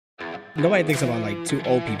Nobody thinks about like two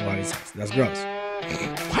old people having sex. That's gross.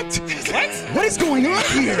 What is going on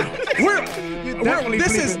here?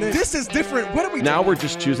 This is different. What are we Now we're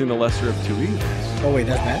just choosing the lesser of two evils. Oh wait,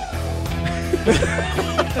 that's bad.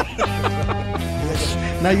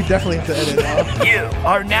 Now you definitely have to edit it out. You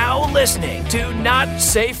are now listening to Not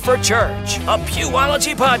Safe for Church, a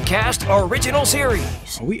Pewology podcast original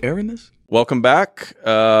series. Are we airing this? Welcome back.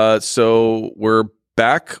 So we're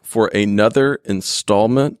back for another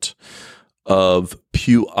installment of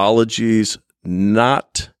Pewology's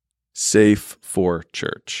Not Safe for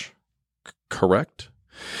Church. Correct?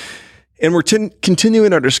 And we're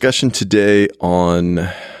continuing our discussion today on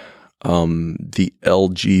the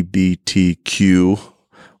LGBTQ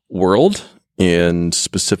world and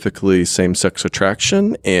specifically same-sex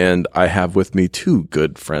attraction. And I have with me two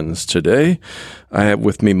good friends today. I have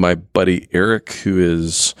with me my buddy Eric, who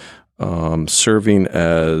is serving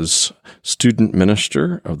as student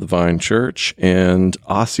minister of the Vine Church and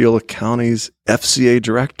Osceola County's FCA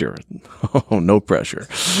director. Oh, no pressure.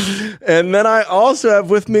 And then I also have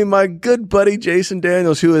with me my good buddy Jason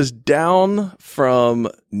Daniels, who is down from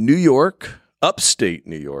New York, upstate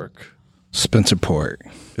New York. Spencerport.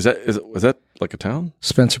 Was that like a town?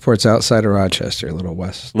 Spencerport's outside of Rochester, a little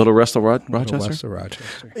west. Little west of Rochester? Little west of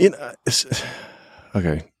Rochester. You know,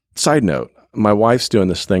 okay. Side note, my wife's doing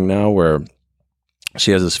this thing now where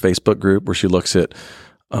she has this Facebook group where she looks at,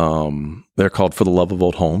 they're called For the Love of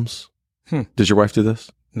Old Homes. Did your wife do this?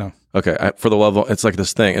 No. Okay. For the Love of, it's like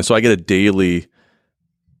this thing. And so I get a daily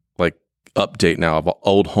like update now of an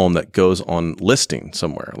old home that goes on listing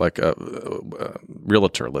somewhere, like a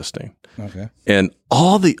realtor listing. Okay. And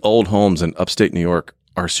all the old homes in upstate New York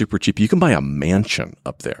are super cheap. You can buy a mansion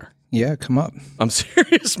up there. Yeah, come up. I'm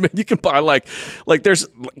serious, man. You can buy like there's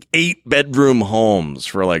like 8-bedroom homes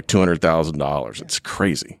for like $200,000. It's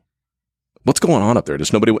crazy. What's going on up there?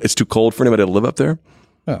 Does nobody? It's too cold for anybody to live up there.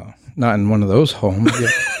 Oh, not in one of those homes.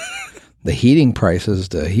 The heating prices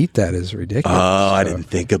to heat that is ridiculous. Oh, I didn't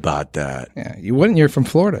think about that. Yeah, you wouldn't. You're from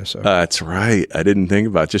Florida, so that's right. I didn't think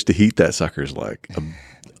about it. Just to heat that sucker's like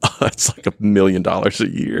it's like $1 million a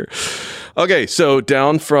year. Okay, so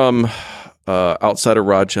down from. Outside of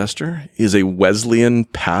Rochester. He's a Wesleyan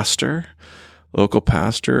pastor, local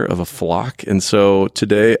pastor of a flock. And so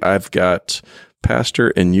today I've got pastor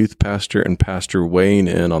and youth pastor and pastor weighing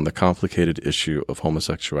in on the complicated issue of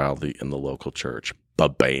homosexuality in the local church.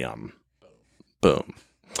 Ba-bam. Boom.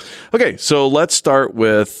 Okay, so let's start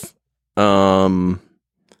with,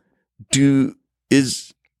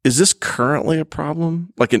 is this currently a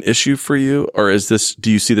problem, like an issue for you? Or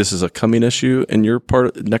do you see this as a coming issue in your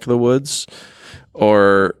neck of the woods?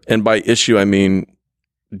 And by issue, I mean,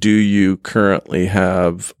 do you currently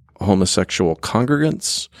have homosexual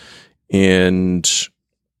congregants? And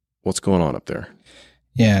what's going on up there?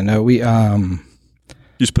 Yeah, no, we, You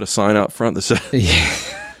just put a sign out front that says,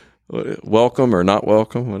 welcome or not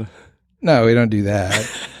welcome? No, we don't do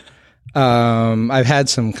that. I've had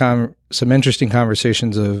some interesting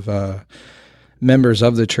conversations of members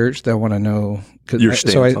of the church that want to know. Your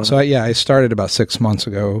stance I started about 6 months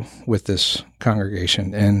ago with this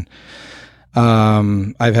congregation, and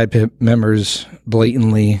I've had members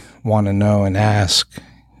blatantly want to know and ask,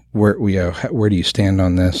 where do you stand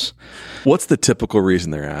on this? What's the typical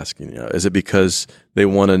reason they're asking you? Is it because they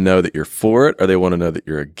want to know that you're for it, or they want to know that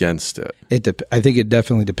you're against it? I think it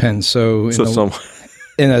definitely depends.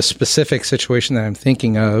 In a specific situation that I'm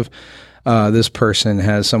thinking of, this person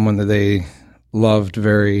has someone that they loved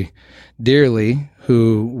very dearly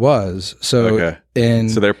who was. So, okay.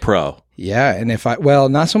 So they're pro. Yeah. And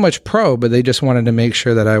not so much pro, but they just wanted to make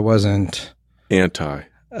sure that I wasn't anti.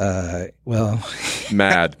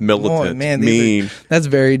 Mad, militant, mean. That's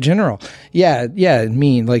very general. Yeah. Yeah.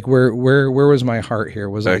 Mean. Like where was my heart here?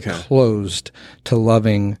 Was I closed to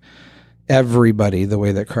loving everybody the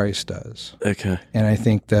way that Christ does? Okay. And I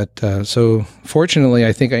think that, so fortunately,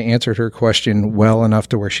 I think I answered her question well enough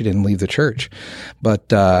to where she didn't leave the church. What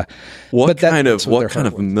kind of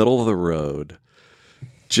middle of the road,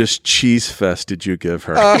 just cheese fest did you give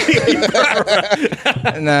her?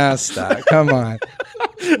 Nah, stop. Come on.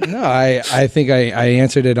 No, I think I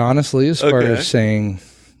answered it honestly as far as saying,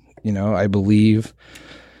 I believe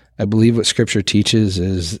what Scripture teaches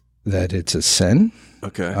is that it's a sin.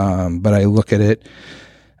 Okay. But I look at it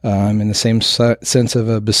in the same sense of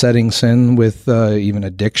a besetting sin with even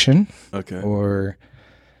addiction. Okay. Or,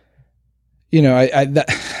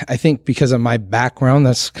 I think because of my background,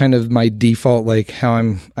 that's kind of my default, like how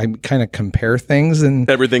I kind of compare things, and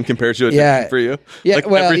everything compares to addiction for you. Yeah. Like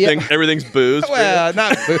everything's booze. Well,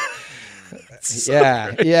 not booze.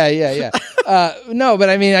 Yeah. No, but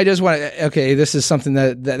I mean, I just want to, okay, this is something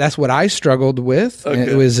that's what I struggled with.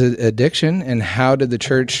 Okay. It was addiction. And how did the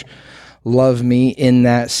church love me in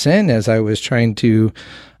that sin as I was trying to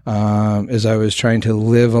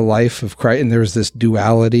live a life of Christ? And there was this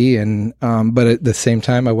duality, and but at the same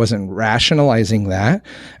time, I wasn't rationalizing that.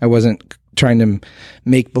 I wasn't trying to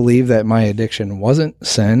make believe that my addiction wasn't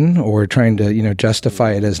sin, or trying to,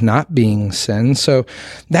 justify it as not being sin. So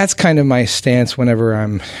that's kind of my stance whenever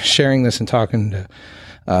I'm sharing this and talking to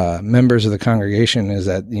members of the congregation, is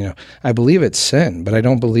that, I believe it's sin, but I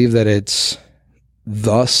don't believe that it's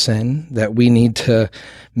the sin that we need to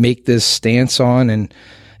make this stance on, and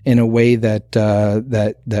in a way that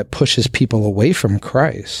that pushes people away from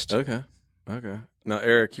Christ. Okay. Now,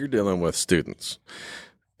 Eric, you're dealing with students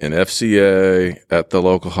in FCA at the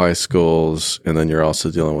local high schools, and then you're also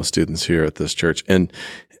dealing with students here at this church. And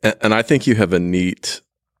I think you have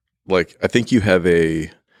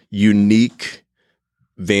a unique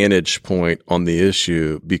vantage point on the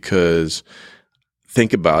issue, because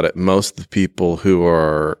think about it, most of the people who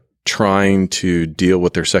are trying to deal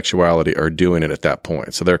with their sexuality are doing it at that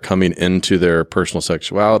point. So they're coming into their personal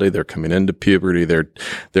sexuality, they're coming into puberty,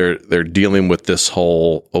 they're dealing with this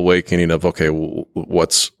whole awakening of, okay,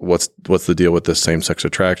 what's the deal with this same-sex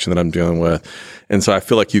attraction that I'm dealing with? And so I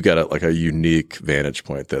feel like you got a unique vantage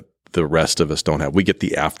point that the rest of us don't have. We get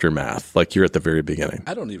the aftermath, like you're at the very beginning.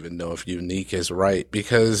 I don't even know if unique is right,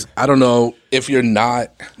 because I don't know if you're not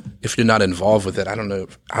involved with it. I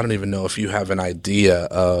don't even know if you have an idea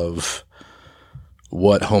of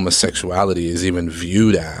what homosexuality is even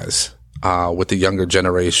viewed as with the younger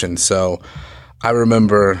generation. So I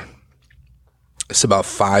remember it's about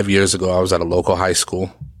 5 years ago, I was at a local high school.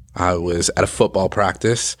 I was at a football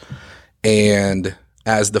practice, and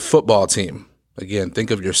as the football team, again,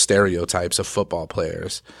 think of your stereotypes of football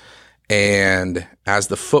players. And as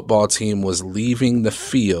the football team was leaving the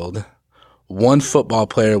field, one football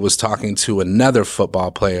player was talking to another football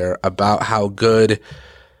player about how good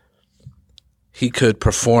he could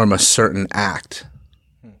perform a certain act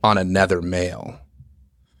on another male.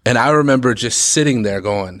 And I remember just sitting there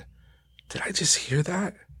going, did I just hear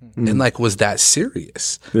that? Mm-hmm. And was that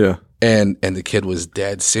serious? Yeah. And the kid was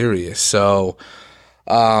dead serious. So,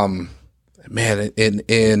 man,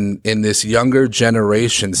 in this younger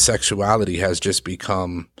generation, sexuality has just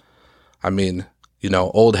become,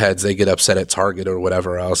 old heads, they get upset at Target or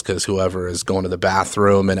whatever else because whoever is going to the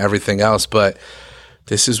bathroom and everything else. But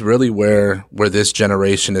this is really where this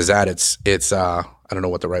generation is at. It's I don't know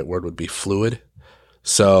what the right word would be, fluid.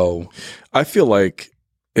 So I feel like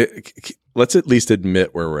let's at least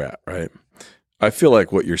admit where we're at, right? I feel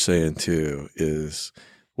like what you're saying too is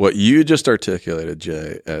what you just articulated,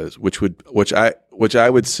 Jay, as which I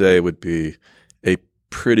would say would be a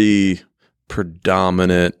pretty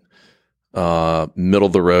predominant middle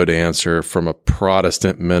of the road answer from a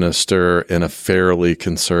Protestant minister in a fairly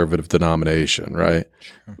conservative denomination, right?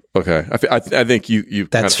 Sure. Okay, I think you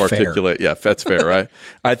kind of articulate, fair. Yeah, that's fair, right?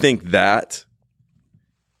 I think that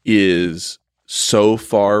is so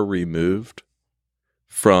far removed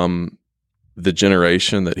from the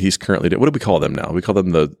generation that he's currently doing. What do we call them now? We call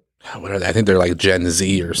them what are they? I think they're like Gen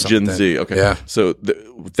Z or something. Gen Z, okay. Yeah. So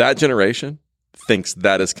that generation thinks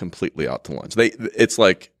that is completely out to lunch. It's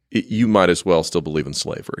like you might as well still believe in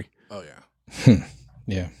slavery. Oh yeah.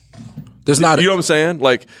 Yeah. There's not. You know what I'm saying?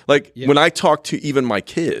 Like yeah. When I talk to even my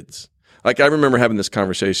kids, I remember having this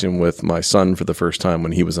conversation with my son for the first time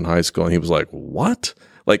when he was in high school, and he was like, "What?"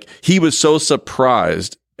 Like he was so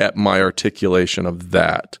surprised at my articulation of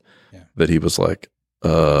that. That he was like,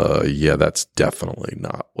 yeah, that's definitely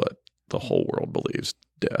not what the whole world believes,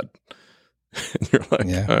 Dad. And you're like,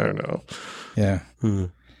 yeah. I don't know. Yeah.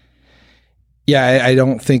 Yeah, I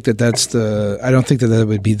don't think that that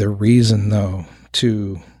would be the reason, though,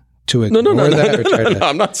 to ignore that or try to. No,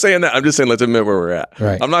 I'm not saying that. I'm just saying let's admit where we're at.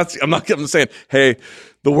 Right. I'm saying, hey,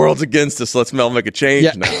 the world's against us. Let's make a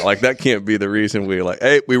change now. Like that can't be the reason we're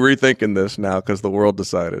rethinking this now because the world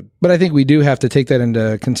decided. But I think we do have to take that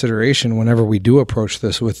into consideration whenever we do approach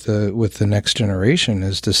this with the next generation,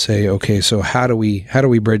 is to say, okay, so how do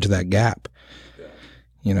we bridge that gap?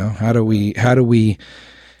 Yeah. How do we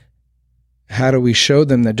show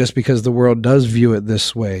them that just because the world does view it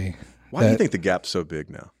this way? Why do you think the gap's so big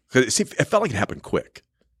now? Because it felt like it happened quick.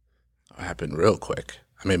 It happened real quick.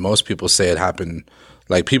 I mean, most people say it happened,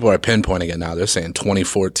 like people are pinpointing it now. They're saying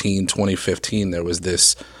 2014, 2015, there was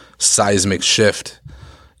this seismic shift,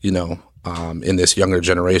 in this younger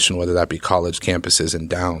generation, whether that be college campuses and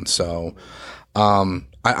down. So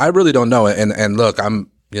I really don't know. And look,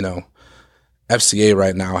 FCA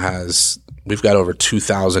right now has we've got over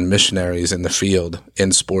 2,000 missionaries in the field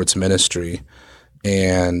in sports ministry.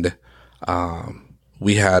 And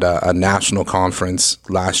we had a national conference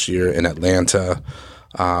last year in Atlanta.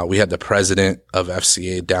 We had the president of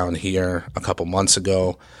FCA down here a couple months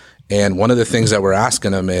ago. And one of the things that we're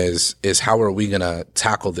asking them is how are we going to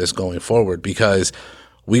tackle this going forward? Because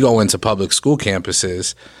we go into public school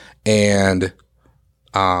campuses and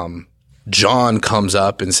John comes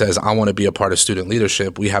up and says, I want to be a part of student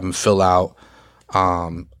leadership. We have him fill out,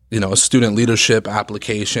 a student leadership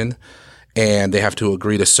application, and they have to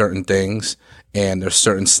agree to certain things. And there's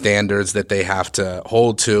certain standards that they have to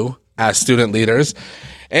hold to as student leaders.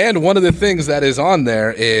 And one of the things that is on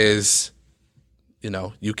there is,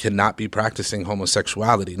 you cannot be practicing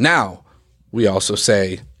homosexuality. Now, we also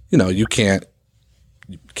say, you can't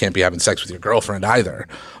be having sex with your girlfriend either.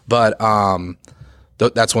 But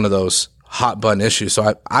that's one of those hot button issues.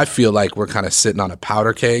 So I feel like we're kind of sitting on a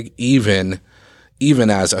powder keg, even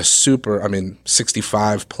as a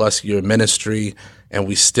 65 plus year ministry, and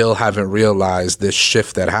we still haven't realized this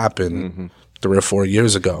shift that happened 3 or 4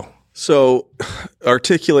 years ago. So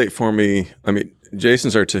articulate for me,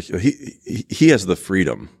 Jason's articulate. He has the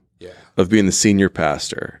freedom of being the senior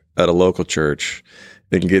pastor at a local church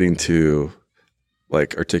and getting to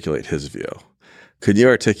articulate his view. Could you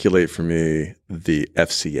articulate for me the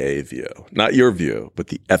FCA view? Not your view, but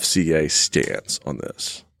the FCA stance on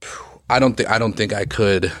this. I don't think I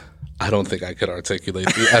could articulate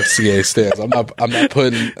the FCA stance. I'm not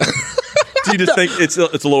putting Do you just think it's a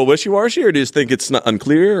little wishy-washy, or do you just think it's not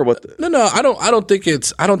unclear, or what? No. I don't think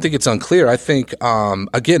it's unclear. I think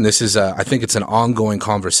again, I think it's an ongoing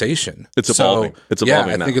conversation. It's evolving. It's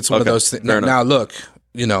evolving. Yeah, I think it's one of those things. Now, look,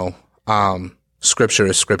 Scripture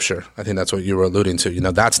is Scripture. I think that's what you were alluding to.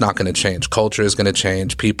 That's not going to change. Culture is going to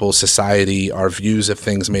change. People, society, our views of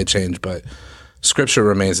things may change, but Scripture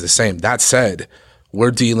remains the same. That said, we're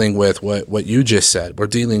dealing with what you just said. We're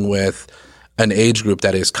dealing with an age group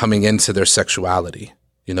that is coming into their sexuality.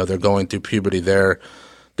 They're going through puberty. They're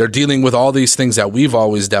dealing with all these things that we've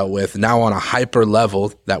always dealt with now on a hyper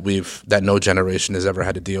level that no generation has ever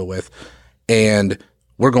had to deal with. And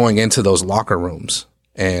we're going into those locker rooms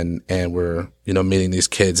and we're, meeting these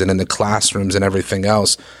kids and in the classrooms and everything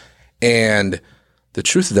else. And the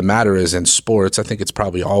truth of the matter is, in sports, I think it's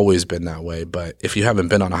probably always been that way. But if you haven't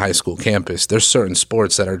been on a high school campus, there's certain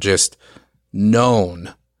sports that are just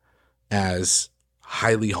known as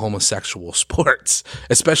highly homosexual sports,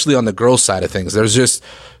 especially on the girls' side of things. There's just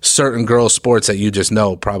certain girls' sports that you just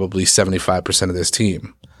know probably 75% of this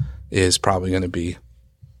team is probably going to be,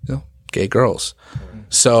 gay girls.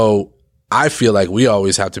 So I feel like we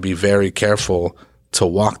always have to be very careful to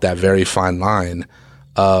walk that very fine line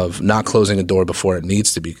of not closing a door before it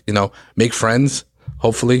needs to be. Make friends,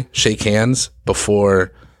 hopefully, shake hands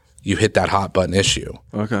before you hit that hot button issue.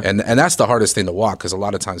 Okay. And that's the hardest thing to walk, because a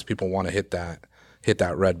lot of times people want to hit that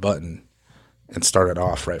red button and start it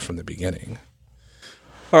off right from the beginning.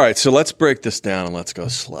 All right, so let's break this down and let's go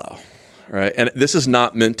slow. All right. And this is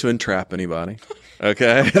not meant to entrap anybody.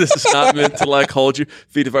 Okay. This is not meant to hold you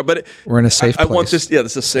feet to fire. But we're in a safe place. I want this. Yeah,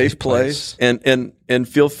 this is a safe place. And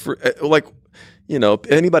feel free,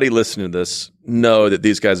 anybody listening to this know that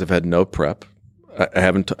these guys have had no prep. I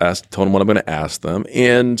haven't told them what I'm going to ask them,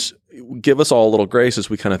 and give us all a little grace as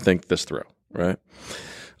we kind of think this through, right?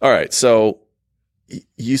 All right. So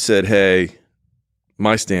you said, hey,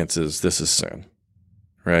 my stance is this is sin,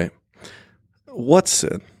 right? What's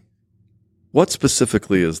sin? What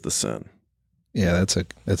specifically is the sin? Yeah,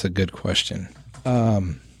 that's a good question. I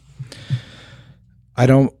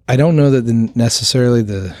don't know that necessarily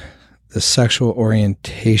the sexual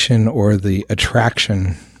orientation or the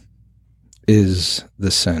attraction is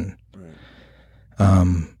the sin. Right.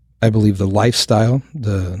 I believe the lifestyle,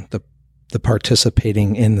 the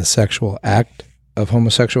participating in the sexual act of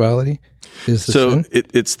homosexuality is the sin.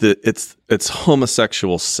 So it's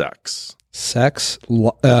homosexual sex. Sex,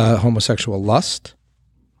 homosexual lust.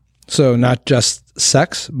 So not just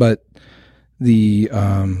sex, but the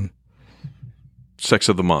sex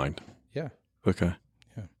of the mind. Yeah. Okay.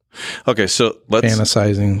 Okay, so let's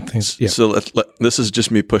fantasizing things. Yeah. So this is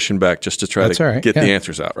just me pushing back just to try get the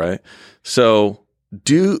answers out, right? So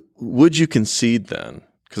would you concede then,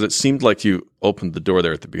 because it seemed like you opened the door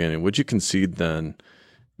there at the beginning, would you concede then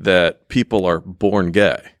that people are born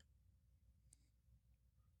gay?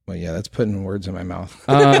 Well, yeah, that's putting words in my mouth.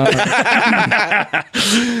 I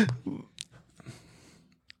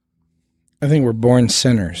think we're born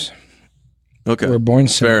sinners. Okay. We're born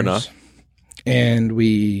sinners. Fair enough. And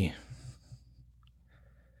we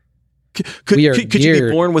could you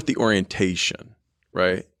be born with the orientation,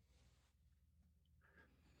 right?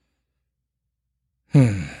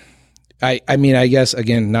 I mean, I guess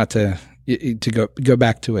again, not to go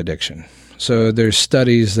back to addiction. So there's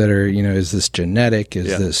studies that are, is this genetic?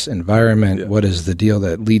 Is this environment? Yeah. What is the deal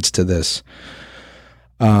that leads to this?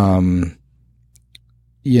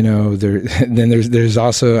 There's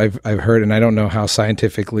also I've heard, and I don't know how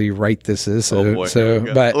scientifically right this is. So,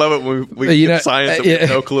 but I love it when we get science and we have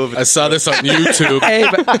no clue. I saw this on YouTube. Hey,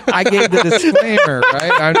 but I gave the disclaimer,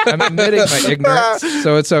 right? I'm admitting my ignorance,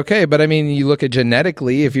 so it's okay. But I mean, you look at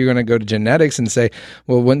genetically. If you're going to go to genetics and say,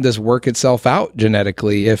 well, wouldn't this work itself out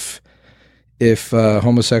genetically if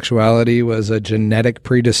homosexuality was a genetic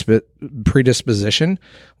predisposition?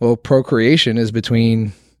 Well, procreation is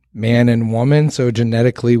between man and woman, so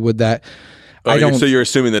genetically would that? So you're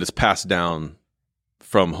assuming that it's passed down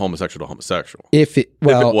from homosexual to homosexual. If it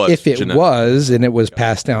was, and it was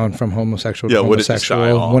passed down from homosexual to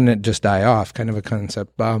homosexual, wouldn't it just die off? Kind of a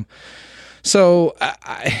concept bomb. So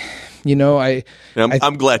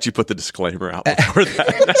I'm glad you put the disclaimer out before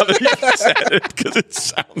that. Now that you said it, because it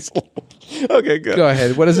sounds okay. Good. Go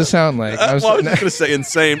ahead. What does it sound like? I was just going to say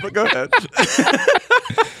insane, but go ahead.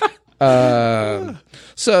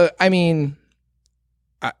 So I mean,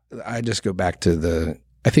 I just go back to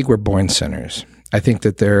I think we're born sinners. I think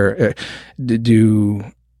that there do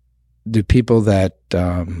people that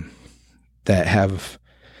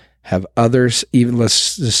have others, even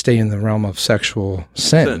let's just stay in the realm of sexual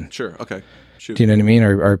sin. Sure. Okay. Shoot. Do you know what I mean?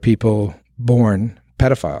 Are people born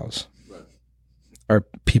pedophiles? Right. Are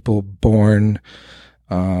people born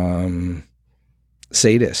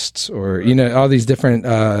sadists, or all these different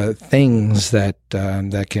things that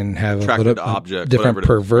can have a little different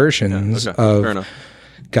perversions of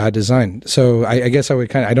God design. So I guess I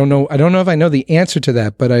would I don't know if I know the answer to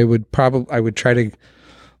that, but I would try to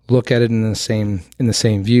look at it in the same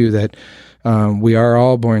view that we are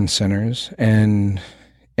all born sinners, and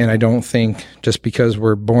I don't think just because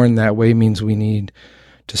we're born that way means we need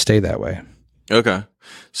to stay that way. Okay.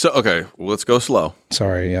 So, well, let's go slow.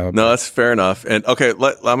 Sorry. No, that's fair enough. And okay, I'm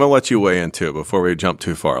going to let you weigh in too before we jump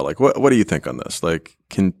too far. Like, what do you think on this? Like,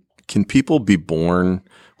 can people be born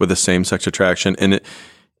with the same sex attraction? And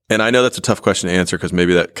I know that's a tough question to answer because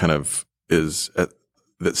maybe that kind of is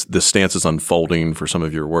the stance is unfolding for some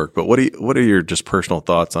of your work. But what are your just personal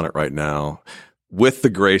thoughts on it right now, with the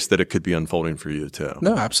grace that it could be unfolding for you too?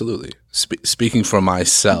 No, absolutely. Speaking for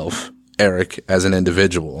myself, Eric, as an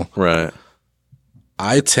individual, right?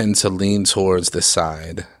 I tend to lean towards the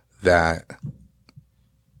side that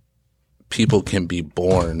people can be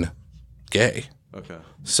born gay. Okay.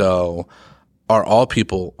 So are all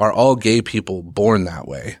gay people born that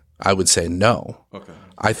way? I would say no. Okay.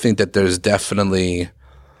 I think that there's definitely,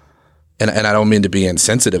 and I don't mean to be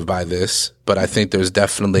insensitive by this, but I think there's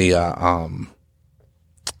definitely a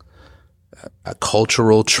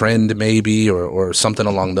cultural trend maybe, or something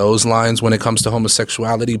along those lines when it comes to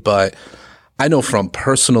homosexuality. But I know from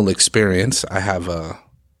personal experience, I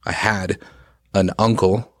had an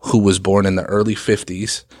uncle who was born in the early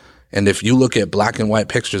 50s. And if you look at black and white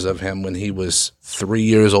pictures of him when he was 3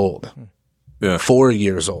 years old, 4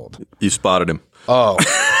 years old, you spotted him. Oh,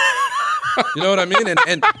 you know what I mean?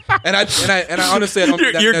 And I honestly, I don't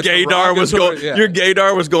think your gaydar was going. Yeah. Your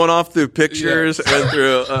gaydar was going off through pictures and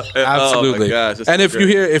through absolutely. Oh my gosh, and if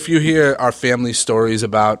you hear our family stories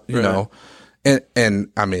about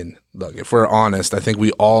and I mean, look, if we're honest, I think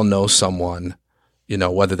we all know someone,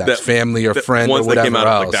 whether that's family or friend or whatever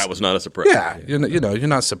else. Like that was not a surprise. Yeah, you're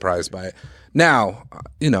not surprised by it. Now,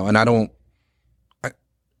 and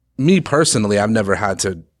me personally, I've never had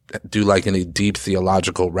to do like any deep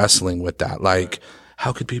theological wrestling with that. Like,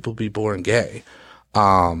 how could people be born gay?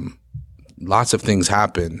 Lots of things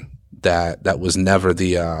happen that was never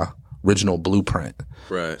the original blueprint.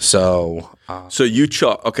 Right. So, you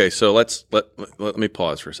chalk. Okay. So let me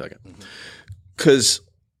pause for a second.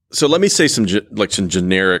 So let me say some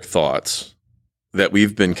generic thoughts that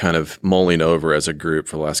we've been kind of mulling over as a group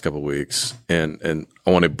for the last couple of weeks. And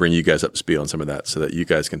I want to bring you guys up to speed on some of that so that you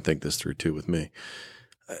guys can think this through too with me.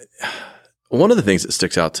 One of the things that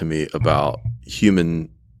sticks out to me about human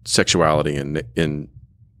sexuality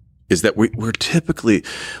is that we're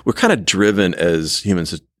kind of driven as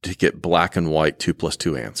humans to get black and white 2 +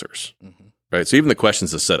 2 answers, right? So even the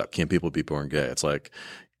questions that set up, can people be born gay? It's like,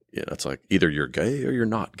 it's like either you're gay or you're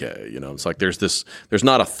not gay. It's like there's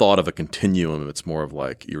not a thought of a continuum. It's more of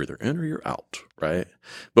like you're either in or you're out, right?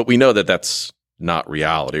 But we know that that's not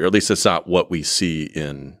reality, or at least it's not what we see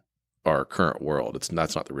in our current world.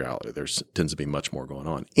 That's not the reality. There tends to be much more going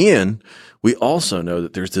on. And we also know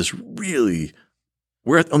that there's this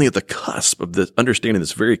we're only at the cusp of this understanding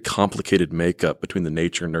this very complicated makeup between the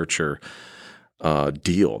nature-nurture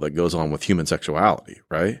deal that goes on with human sexuality,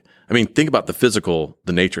 right? I mean, think about the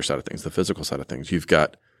nature side of things, the physical side of things. You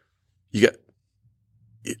got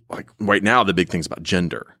like right now, the big thing's about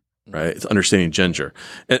gender, right? It's understanding gender.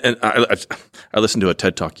 And I listened to a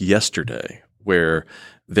TED Talk yesterday where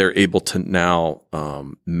they're able to now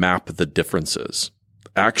map the differences,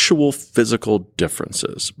 actual physical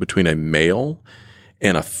differences between a male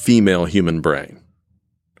and a female human brain,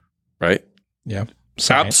 right? Yeah.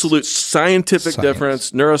 Science. Absolute scientific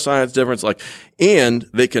difference, neuroscience difference, and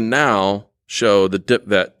they can now show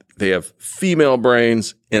that they have female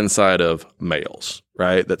brains inside of males,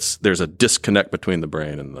 right? There's a disconnect between the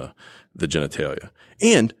brain and the genitalia.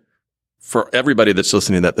 And for everybody that's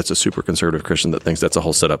listening that's a super conservative Christian that thinks that's a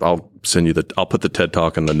whole setup, I'll put the TED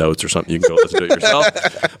Talk in the notes or something. You can go listen to it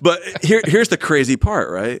yourself. But here's the crazy part,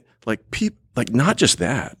 right? Not just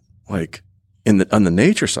that, on the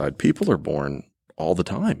nature side, people are born all the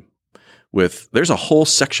time there's a whole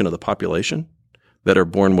section of the population that are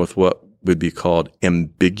born with what would be called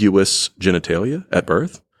ambiguous genitalia at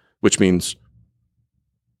birth, which means,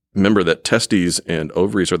 remember that testes and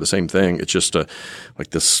ovaries are the same thing. It's just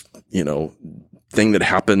this, thing that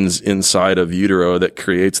happens inside of utero that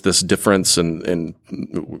creates this difference and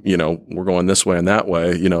we're going this way and that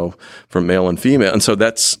way, from male and female. And so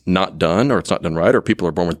that's not done, or it's not done right, or people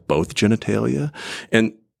are born with both genitalia.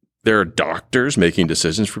 And there are doctors making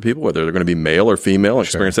decisions for people, whether they're going to be male or female, and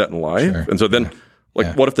experience that in life. Sure. And so then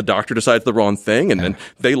what if the doctor decides the wrong thing and then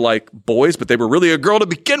they like boys, but they were really a girl to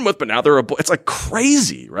begin with, but now they're a boy? It's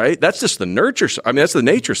crazy, right? That's just the nurture side. I mean, that's the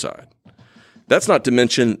nature side. That's not to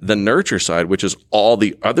mention the nurture side, which is all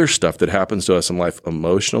the other stuff that happens to us in life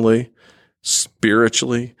emotionally,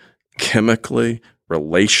 spiritually, chemically,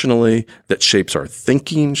 relationally, that shapes our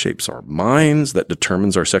thinking, shapes our minds, that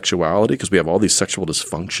determines our sexuality, because we have all these sexual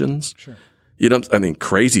dysfunctions. Sure.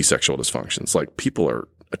 Crazy sexual dysfunctions. People are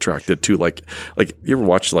attracted to you ever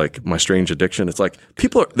watch My Strange Addiction? It's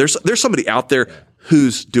people are there's somebody out there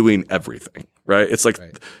who's doing everything, right? It's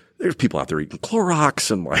there's people out there eating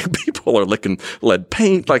Clorox and people are licking lead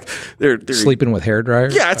paint. They're sleeping with hair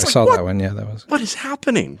dryers. Yeah, I saw that one. Yeah, that was what is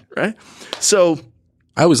happening, right? So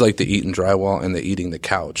I always like the eating drywall and the eating the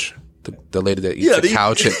couch. The lady that eats the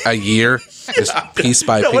couch in a year, just piece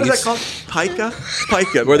by piece. What is that called?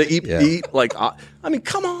 Pica, where they eat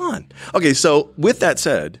come on. Okay, so with that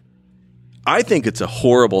said, I think it's a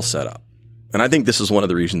horrible setup. And I think this is one of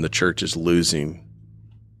the reasons the church is losing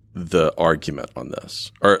the argument on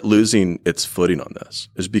this, or losing its footing on this,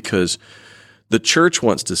 is because the church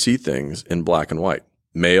wants to see things in black and white.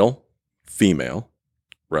 Male, female,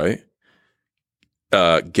 right?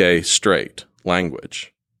 Gay, straight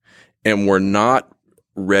language. And we're not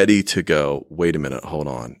ready to go, wait a minute, hold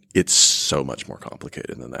on. It's so much more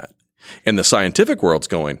complicated than that. And the scientific world's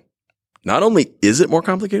going, not only is it more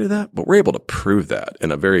complicated than that, but we're able to prove that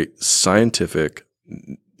in a very scientific,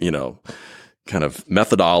 kind of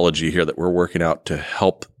methodology here that we're working out to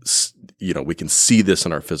help, we can see this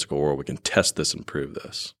in our physical world. We can test this and prove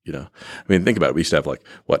this, think about it. We used to have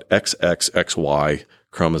XX, XY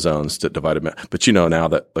chromosomes that divided men. But now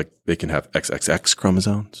that they can have XXX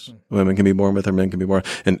chromosomes, women can be born with or men can be born,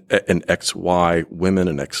 and XY women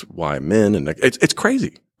and XY men, and it's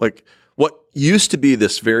crazy. What used to be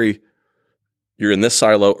this you're in this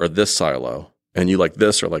silo or this silo, and you like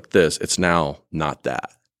this or like this, it's now not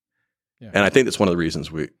that. Yeah. And I think that's one of the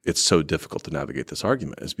reasons it's so difficult to navigate this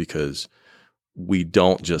argument, is because we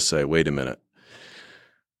don't just say, wait a minute,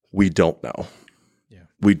 we don't know.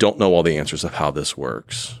 We don't know all the answers of how this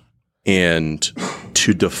works. And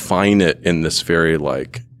to define it in this very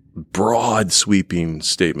broad sweeping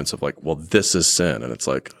statements of this is sin. And it's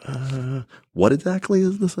what exactly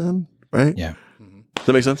is the sin? Right? Yeah. Does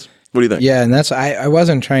that make sense? What do you think? Yeah. And I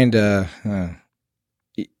wasn't trying to,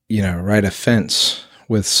 write a fence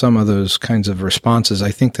with some of those kinds of responses.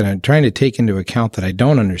 I think that I'm trying to take into account that I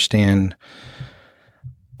don't understand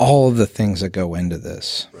all of the things that go into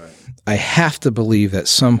this. Right. I have to believe at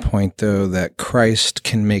some point, though, that Christ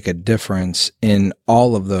can make a difference in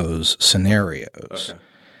all of those scenarios. Okay.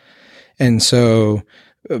 And so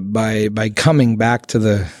by coming back to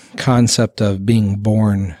the concept of being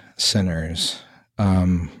born sinners,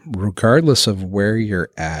 regardless of where you're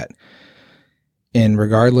at, and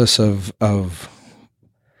regardless of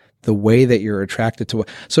the way that you're attracted to.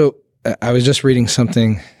 So I was just reading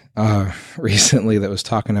something recently that was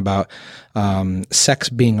talking about sex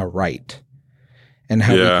being a right, and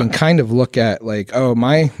how we can kind of look at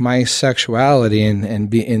my sexuality and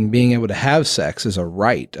being able to have sex is a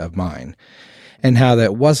right of mine, and how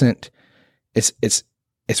that wasn't. It's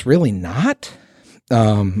really not.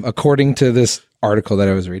 according to this article that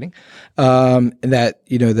I was reading,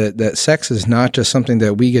 that sex is not just something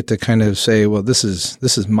that we get to kind of say, well, this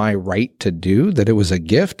is my right to do, that it was a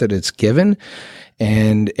gift, that it's given.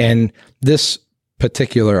 And this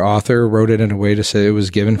particular author wrote it in a way to say it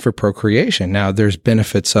was given for procreation. Now there's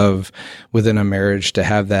benefits of within a marriage to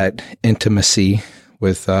have that intimacy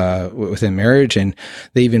within marriage, and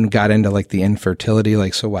they even got into like the infertility,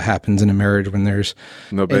 like, so what happens in a marriage when there's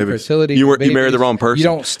no babies? Infertility? You married the wrong person. You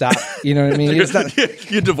don't stop. You know what I mean? It's not,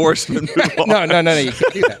 you divorce and move on. No, you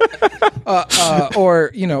can't do that.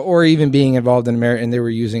 Or even being involved in a marriage, and they were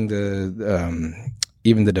using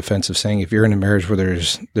even the defense of saying if you're in a marriage where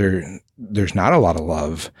there's not a lot of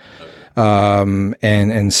love,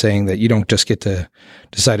 and saying that you don't just get to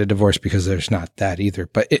decide to divorce because there's not that either.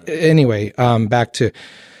 But anyway, back to,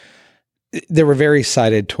 they were very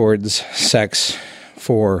sided towards sex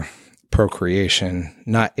for procreation,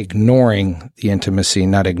 not ignoring the intimacy,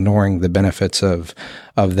 not ignoring the benefits of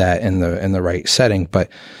that in the right setting. But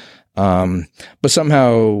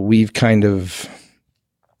somehow we've kind of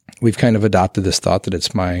adopted this thought that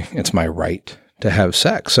it's my right to have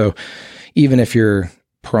sex. So even if you're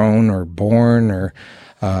prone or born or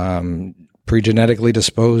pregenetically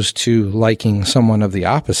disposed to liking someone of the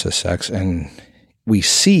opposite sex, and we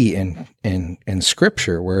see in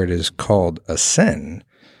Scripture where it is called a sin,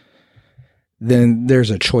 then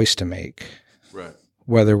there's a choice to make, right?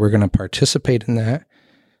 Whether we're going to participate in that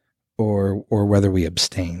or whether we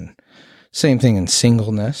abstain. Same thing in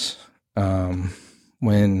singleness.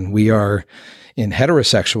 When we are in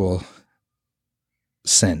heterosexual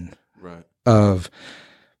sin, right? Of,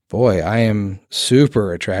 boy, I am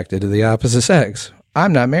super attracted to the opposite sex.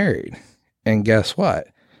 I'm not married. And guess what?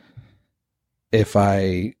 If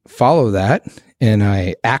I follow that and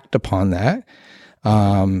I act upon that,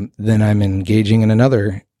 then I'm engaging in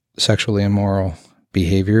another sexually immoral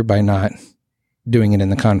behavior by not doing it in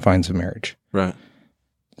the confines of marriage. Right.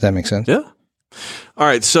 Does that make sense? Yeah. All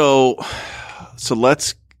right. So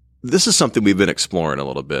this is something we've been exploring a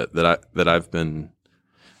little bit that I've been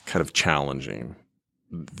kind of challenging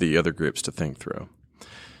the other groups to think through.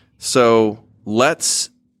 So let's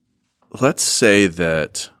say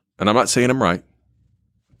that, and I'm not saying I'm right.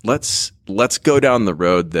 Let's go down the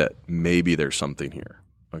road that maybe there's something here.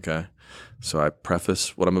 Okay. So I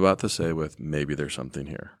preface what I'm about to say with maybe there's something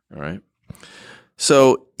here. All right.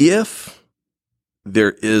 So if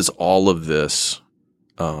there is all of this,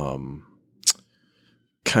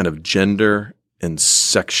 kind of gender and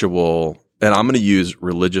sexual, and I'm going to use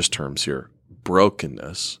religious terms here,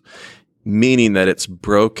 brokenness, meaning that it's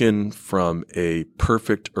broken from a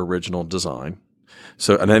perfect original design.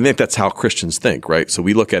 So, and I think that's how Christians think, right? So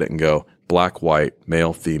we look at it and go black, white,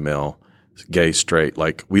 male, female, gay, straight.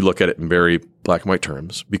 Like we look at it in very black and white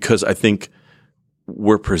terms because I think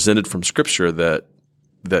we're presented from Scripture that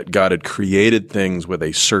God had created things with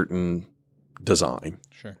a certain design,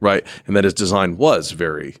 sure, right? And that His design was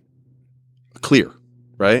very clear,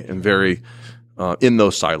 right? And very in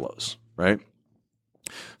those silos, right?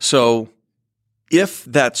 So if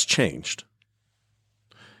that's changed,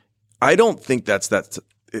 I don't think that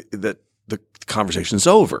the conversation's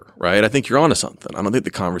over, right? I think you're onto something. I don't think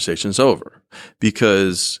the conversation's over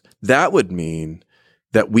because that would mean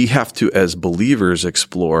that we have to, as believers,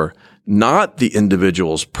 explore not the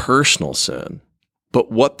individual's personal sin,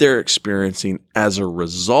 but what they're experiencing as a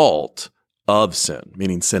result of sin,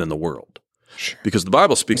 meaning sin in the world. Sure. Because the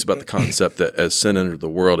Bible speaks about the concept that as sin entered the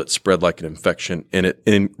world, it spread like an infection and it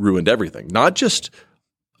ruined everything. Not just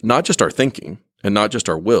our thinking and not just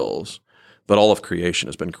our wills, but all of creation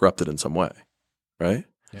has been corrupted in some way, right?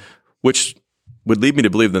 Yeah. Which would lead me to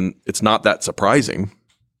believe then it's not that surprising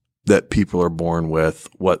that people are born with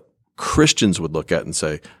what Christians would look at and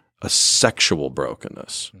say, a sexual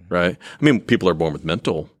brokenness, right? I mean, people are born with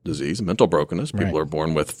mental disease and mental brokenness. People are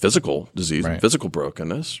born with physical disease and physical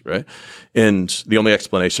brokenness, right? And the only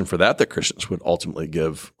explanation for that Christians would ultimately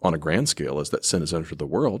give on a grand scale is that sin has entered the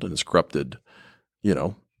world and has corrupted,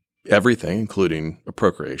 everything, including a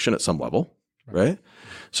procreation at some level, right?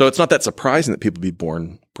 So it's not that surprising that people be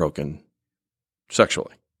born broken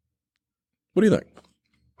sexually. What do you think?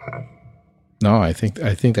 No, I think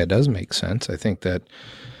that does make sense. I think that,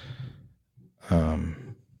 I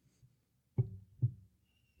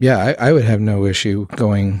would have no issue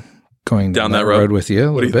going down that road with you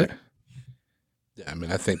a little bit. Yeah, I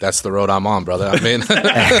mean, I think that's the road I'm on, brother. I mean,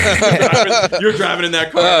 you're driving in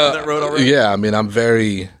that car on that road already. Yeah, I mean, I'm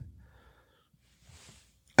very.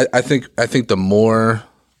 I think the more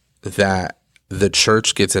that the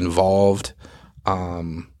church gets involved,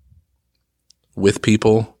 with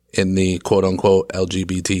people in the quote unquote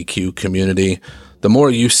LGBTQ community, the more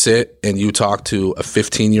you sit and you talk to a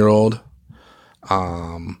 15-year-old,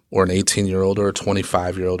 or an 18-year-old or a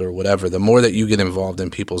 25-year-old or whatever, the more that you get involved in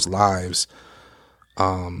people's lives,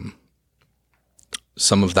 some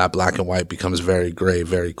of that black and white becomes very gray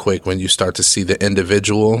very quick when you start to see the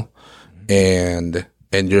individual, and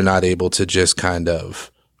you're not able to just kind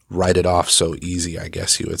of write it off so easy, I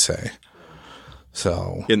guess you would say.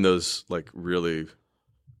 So in those like really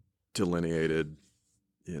delineated,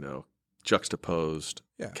 juxtaposed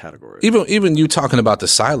categories. Even you talking about the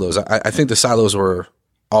silos, I think the silos were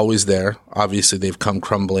always there. Obviously, they've come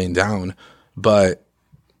crumbling down, but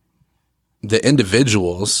the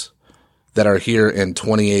individuals that are here in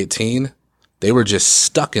 2018, they were just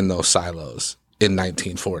stuck in those silos in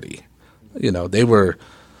 1940. They were,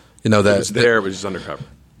 it was there, but just undercover.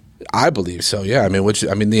 I believe so. Yeah.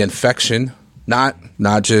 The infection, not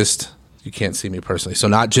just, you can't see me personally. So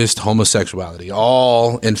not just homosexuality,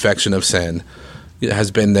 all infection of sin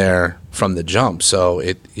has been there from the jump. So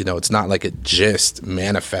it's not like it just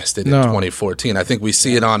manifested in 2014. I think we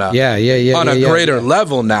see it on a greater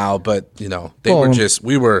level now, but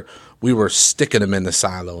we were sticking them in the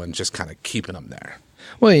silo and just kind of keeping them there.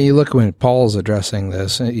 Well, you look when Paul's addressing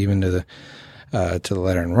this, even to the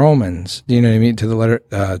letter in Romans. Do you know what I mean? To the letter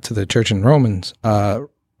to the church in Romans,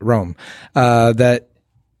 Rome, that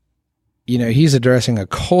he's addressing a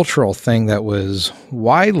cultural thing that was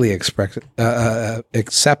widely accepted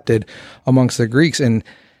amongst the Greeks, and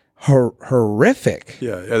horrific.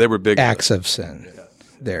 They were big acts of sin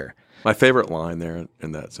there. My favorite line there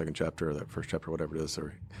in that second chapter or that first chapter, whatever it is.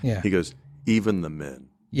 He goes, "Even the men."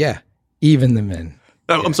 Yeah, even the men.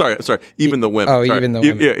 Oh, I'm sorry. Even the women. Oh, even the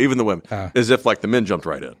women. Yeah, even the women. As if like the men jumped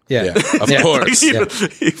right in. Yeah. Of course. Even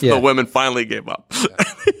the women finally gave up.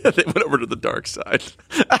 Yeah. They went over to the dark side.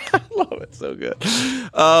 I love it. So good.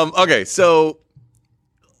 Okay, so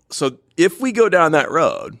if we go down that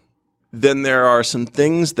road, then there are some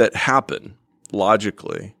things that happen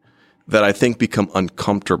logically that I think become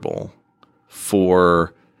uncomfortable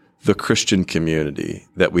for the Christian community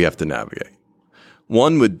that we have to navigate.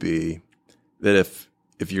 One would be that if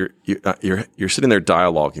you're sitting there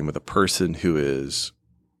dialoguing with a person who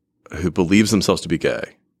believes themselves to be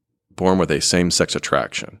gay, born with a same-sex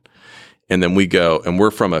attraction, and then we go and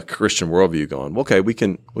we're from a Christian worldview going, well, okay, we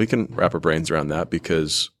can wrap our brains around that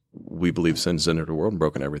because we believe sin's entered the world and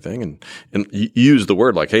broken everything, and you use the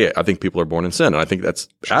word like, hey, I think people are born in sin, and I think that's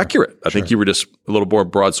accurate. I think you were just a little more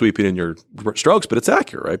broad sweeping in your strokes, but it's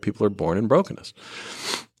accurate, right? People are born in brokenness.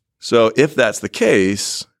 So if that's the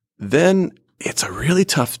case, then it's a really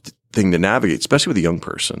tough thing to navigate, especially with a young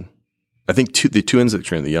person. I think the two ends of the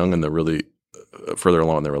extreme, the young and the really further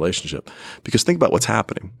along in their relationship. Because think about what's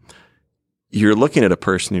happening. You're looking at a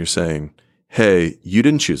person, you're saying, hey, you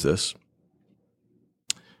didn't choose this.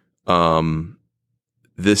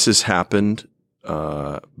 This has happened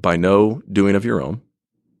by no doing of your own.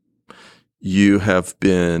 You have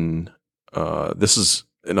been, this is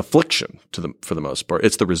an affliction for the most part.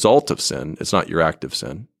 It's the result of sin. It's not your act of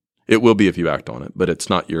sin. It will be if you act on it, but it's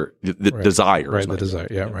not your desire. Right, the desire.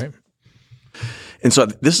 Yeah, right. And so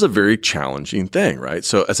this is a very challenging thing, right?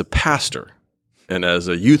 So as a pastor and as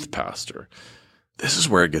a youth pastor, this is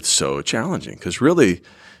where it gets so challenging because really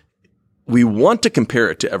we want to compare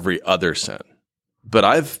it to every other sin. But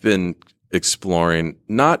I've been exploring,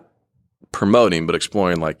 not promoting, but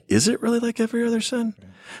exploring like, is it really like every other sin?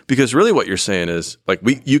 Because really what you're saying is like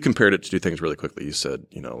you compared it to two things really quickly. You said,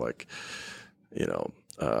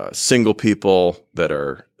 single people that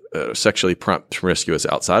are sexually promiscuous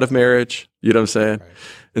outside of marriage. You know what I'm saying? Right.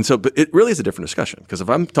 And so, but it really is a different discussion because if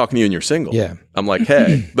I'm talking to you and you're single, I'm like,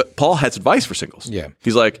 hey, but Paul has advice for singles. Yeah.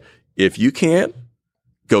 He's like, if you can't,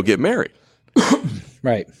 go get married.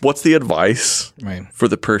 Right. What's the advice for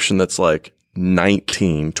the person that's like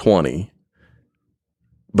 19, 20,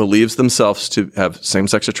 believes themselves to have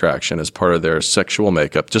same-sex attraction as part of their sexual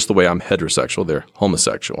makeup, just the way I'm heterosexual, they're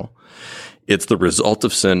homosexual. It's the result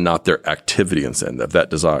of sin, not their activity in sin, of that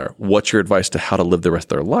desire. What's your advice to how to live the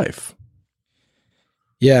rest of their life?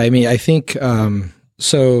 Yeah, I mean, I think I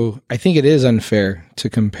think it is unfair to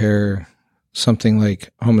compare something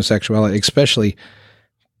like homosexuality, especially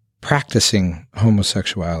practicing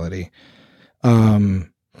homosexuality, to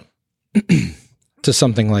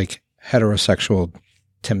something like heterosexual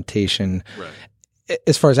temptation,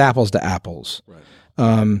 as far as apples to apples. Right.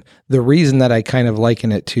 The reason that I kind of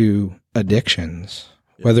liken it to addictions,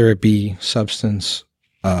 whether it be substance,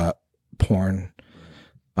 porn,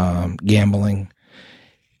 gambling,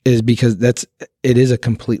 is because it is a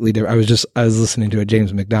completely different. I was listening to a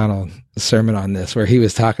James McDonald sermon on this where he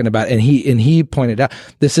was talking about, and he pointed out,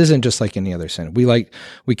 this isn't just like any other sin.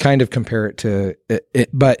 We kind of compare it to it,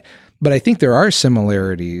 but I think there are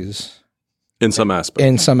similarities in some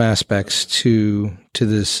aspects to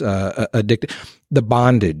this addictive, the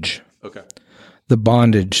bondage. Okay. The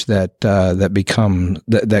bondage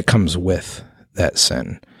that comes with that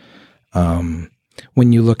sin.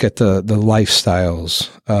 When you look at the lifestyles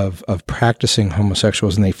of practicing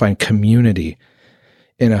homosexuals, and they find community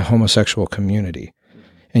in a homosexual community,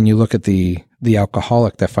 and you look at the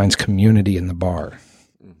alcoholic that finds community in the bar,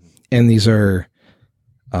 and these are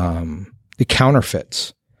the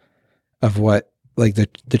counterfeits of what, like,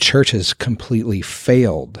 the church has completely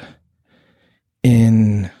failed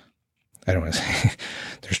in. I don't want to say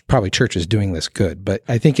there's probably churches doing this good, but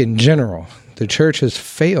I think in general, the church has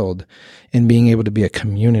failed in being able to be a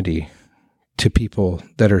community to people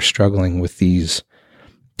that are struggling with these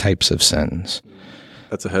types of sins.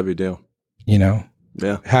 That's a heavy deal. You know?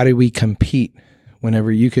 Yeah. How do we compete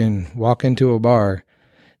whenever you can walk into a bar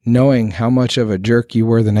knowing how much of a jerk you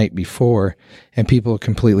were the night before, and people are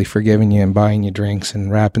completely forgiving you and buying you drinks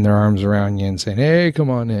and wrapping their arms around you and saying, "Hey,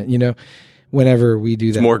 come on in," you know? Whenever we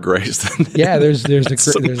do that, it's more grace than there's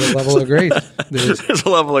a level of grace. There's a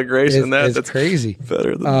level of grace in that. That's crazy.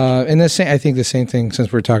 Better than and I think the same thing,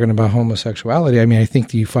 since we're talking about homosexuality. I mean, I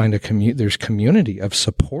think you find there's community of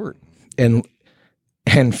support and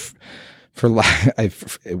for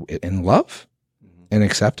in love and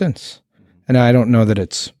acceptance. And I don't know that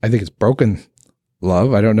I think it's broken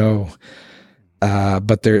love. I don't know,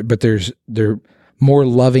 but there's more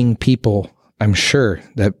loving people, I'm sure,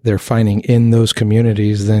 that they're finding in those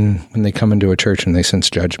communities than when they come into a church and they sense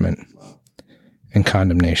judgment and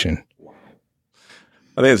condemnation.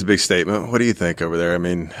 I think it's a big statement. What do you think over there? I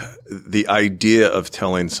mean, the idea of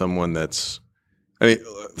telling someone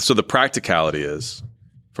so the practicality is,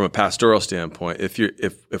 from a pastoral standpoint,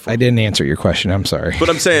 if I didn't answer your question, I'm sorry. But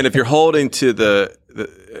I'm saying, if you're holding to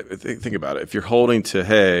think about it. If you're holding to,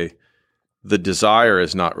 hey, the desire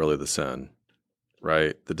is not really the sin.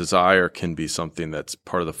 Right? The desire can be something that's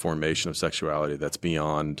part of the formation of sexuality that's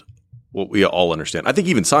beyond what we all understand. I think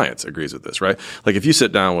even science agrees with this, right? Like, if you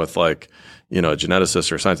sit down with, like, you know, a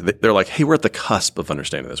geneticist or science, they're like, hey, we're at the cusp of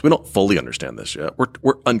understanding this. We don't fully understand this yet.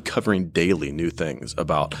 We're uncovering daily new things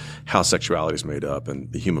about how sexuality is made up,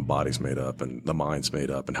 and the human body's made up, and the mind's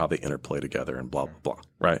made up, and how they interplay together, and blah, blah, blah,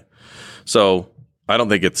 right? So I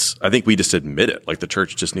think we just admit it. Like, the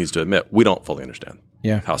church just needs to admit, we don't fully understand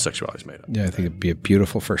how sexuality is made up. Yeah, I think it'd be a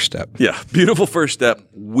beautiful first step. Yeah, beautiful first step.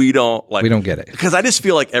 We don't get it. Because I just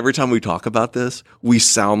feel like every time we talk about this, we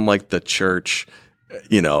sound like the church,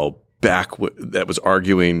 you know, that was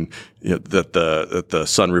arguing, you know, that the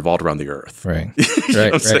sun revolved around the earth. Right.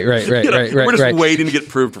 Right. We're just right. waiting to get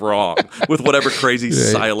proved wrong with whatever crazy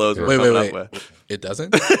silos we're coming up with. It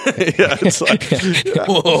doesn't? Yeah, it's like,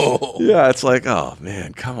 whoa. Yeah, it's like, oh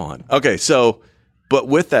man, come on. Okay, so, but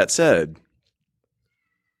with that said,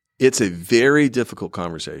 it's a very difficult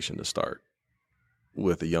conversation to start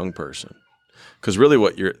with a young person, because really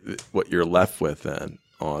what you're left with then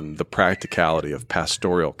on the practicality of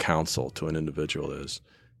pastoral counsel to an individual is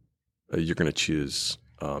you're going to choose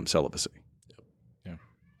celibacy. Yeah.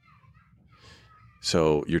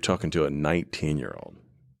 So you're talking to a 19-year-old,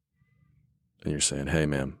 and you're saying, hey,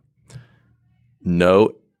 man,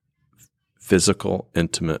 no physical,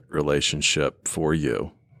 intimate relationship for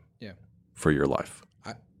you, for your life.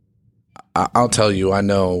 I'll tell you, I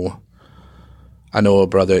know a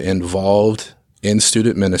brother involved in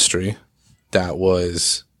student ministry that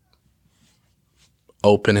was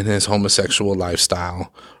open in his homosexual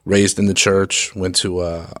lifestyle, raised in the church, went to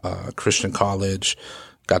a Christian college,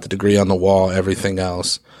 got the degree on the wall, everything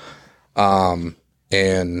else. And,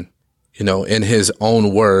 you know, in his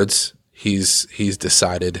own words, he's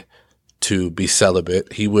decided to be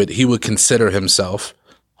celibate. He would consider himself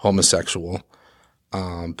homosexual,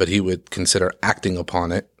 but he would consider acting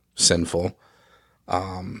upon it sinful.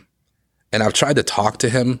 And I've tried to talk to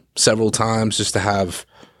him several times just to have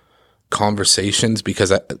conversations,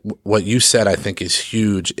 because what you said, I think, is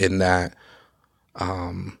huge in that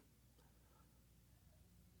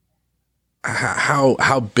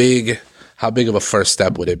how big of a first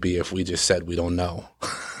step would it be if we just said we don't know?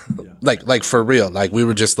 like for real. Like, we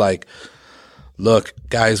were just like, look,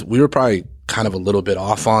 guys, we were probably kind of a little bit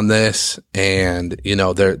off on this, and, you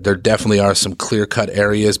know, there definitely are some clear-cut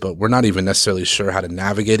areas, but we're not even necessarily sure how to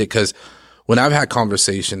navigate it. Because when I've had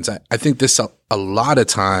conversations, I think this a lot of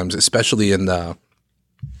times, especially in the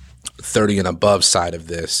 30 and above side of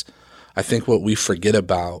this, I think what we forget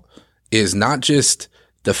about is not just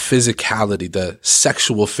the physicality, the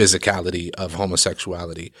sexual physicality of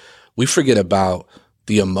homosexuality. We forget about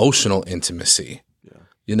the emotional intimacy.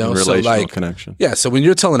 You know, so like connection. Yeah, so when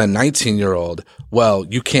you're telling a 19-year-old, well,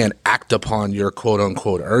 you can't act upon your quote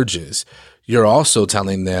unquote urges, you're also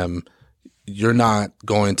telling them you're not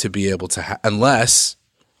going to be able to unless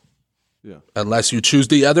you choose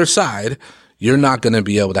the other side, you're not going to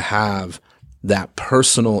be able to have that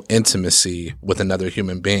personal intimacy with another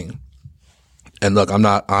human being. And look, I'm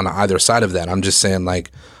not on either side of that. I'm just saying,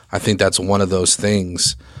 like, I think that's one of those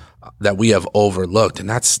things that we have overlooked, and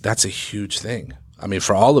that's a huge thing. I mean,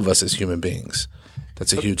 for all of us as human beings,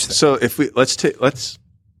 that's a huge thing. So if we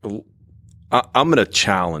I'm going to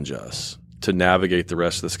challenge us to navigate the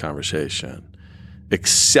rest of this conversation,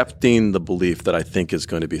 accepting the belief that I think is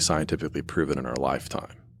going to be scientifically proven in our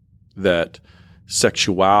lifetime, that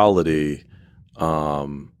sexuality,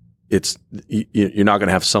 you're not going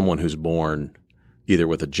to have someone who's born either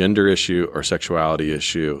with a gender issue or sexuality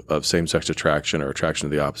issue of same-sex attraction or attraction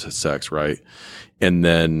to the opposite sex, right? And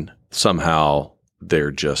then somehow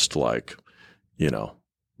they're just like,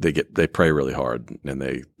 they pray really hard and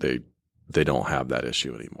they don't have that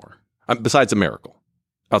issue anymore. Besides a miracle,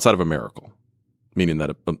 outside of a miracle, meaning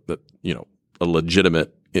that a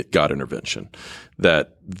legitimate God intervention,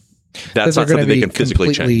 that's not something they can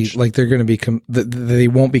physically change. Like they're going to be, they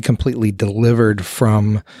won't be completely delivered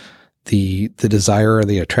from the desire or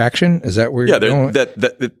the attraction. Is that where you're going?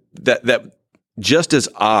 That just as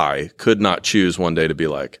I could not choose one day to be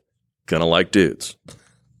like, gonna like dudes,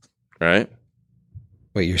 right?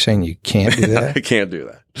 Wait, you're saying you can't do that? I can't do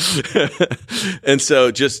that. And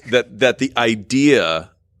so just that the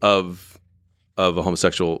idea of a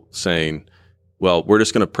homosexual saying, well, we're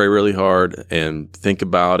just going to pray really hard and think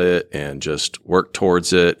about it and just work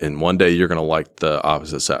towards it, and one day you're going to like the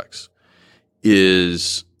opposite sex,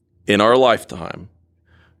 is in our lifetime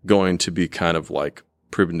going to be kind of like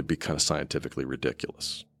proven to be kind of scientifically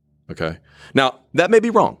ridiculous. Okay? Now, that may be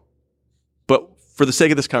wrong, but for the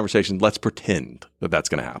sake of this conversation, let's pretend that that's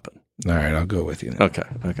going to happen. All right, I'll go with you then.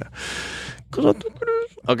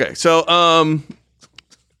 Okay. So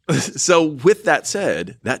with that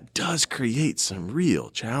said, that does create some real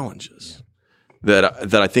challenges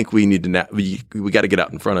that I think we need to we got to get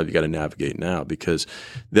out in front of. You got to navigate now, because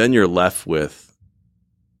then you're left with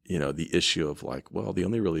the issue of like, well, the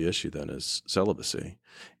only really issue then is celibacy.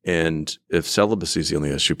 And if celibacy is the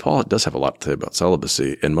only issue, Paul does have a lot to say about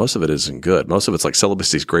celibacy, and most of it isn't good. Most of it's like,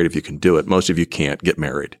 celibacy is great if you can do it. Most of you can't get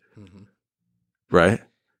married. Mm-hmm. Right?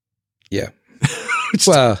 Yeah.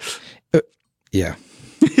 Well, yeah.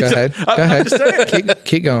 Go ahead. Go ahead.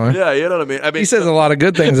 Keep going. Yeah, you know what I mean? He says a lot of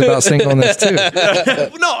good things about singleness too.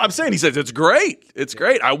 No, I'm saying he says it's great. It's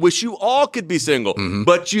great. I wish you all could be single,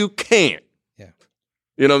 but you can't. Yeah.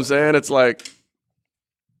 You know what I'm saying? It's like,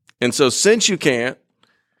 and so since you can't,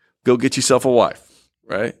 go get yourself a wife,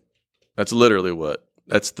 right? That's literally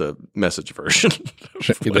that's the message version.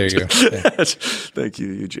 There you go. Yeah. Thank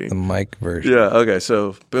you, Eugene. The mic version. Yeah. Okay.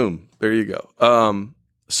 So boom, there you go.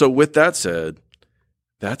 So with that said,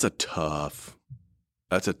 that's a tough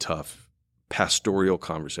pastoral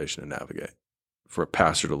conversation to navigate for a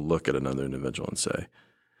pastor to look at another individual and say,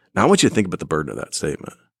 now I want you to think about the burden of that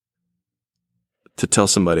statement. To tell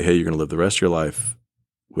somebody, hey, you're going to live the rest of your life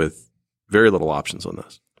with very little options on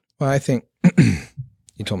this. Well, I think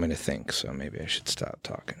you told me to think, so maybe I should stop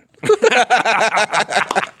talking.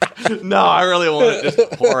 No, I really want to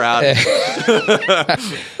just pour out.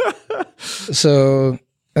 So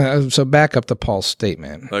back up to Paul's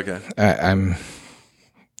statement. Okay. I'm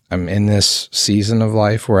in this season of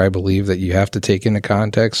life where I believe that you have to take into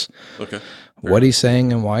context what he's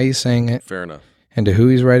saying and why he's saying it. Fair enough. And to who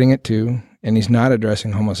he's writing it to. And he's not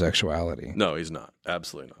addressing homosexuality. No, he's not.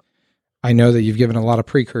 Absolutely not. I know that you've given a lot of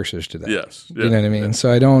precursors to that. Yes. You know what I mean? Yeah.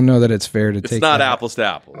 So I don't know that it's fair to take that. It's not apples to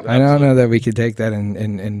apples. I don't know that we could take that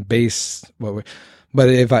and base what we... But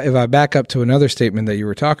if I back up to another statement that you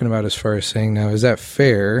were talking about as far as saying, now, is that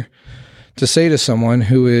fair to say to someone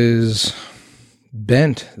who is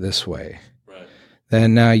bent this way, right,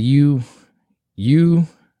 then now you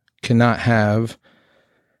cannot have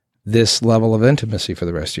this level of intimacy for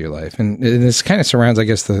the rest of your life? And this kind of surrounds, I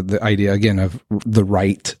guess, the idea, again, of the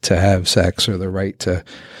right to have sex or the right to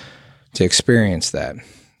experience that.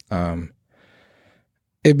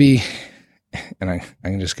 It'd be... And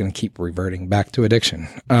I'm just going to keep reverting back to addiction.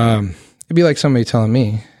 It'd be like somebody telling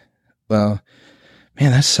me, well,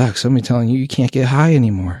 man, that sucks. Somebody telling you can't get high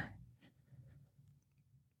anymore.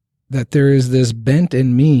 That there is this bent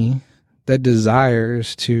in me that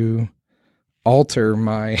desires to alter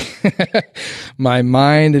my my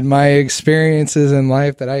mind and my experiences in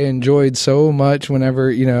life that I enjoyed so much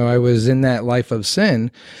whenever, I was in that life of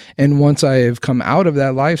sin. And once I have come out of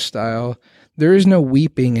that lifestyle, there is no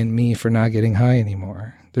weeping in me for not getting high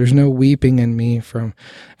anymore. There's no weeping in me from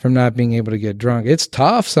not being able to get drunk. It's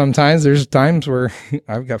tough sometimes. There's times where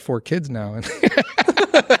I've got 4 kids now, and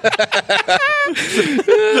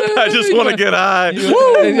I just want to get high.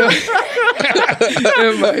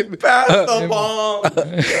 Pass the ball.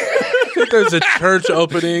 There's a church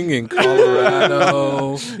opening in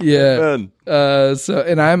Colorado. Yeah.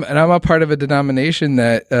 And I'm a part of a denomination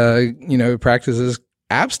that practices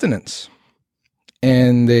abstinence.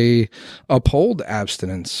 And they uphold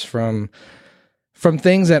abstinence from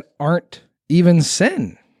things that aren't even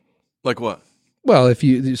sin. Like what? Well, if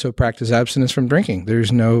you practice abstinence from drinking,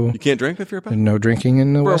 you can't drink if you're a pastor. No drinking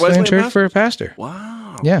in the Wesleyan Church for a pastor.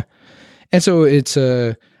 Wow. Yeah, and so it's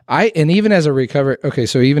even as a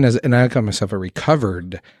and I call myself a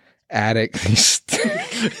recovered addict.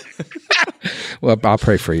 Well, I'll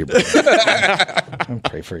pray for you, bro. I'll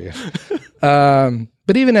pray for you.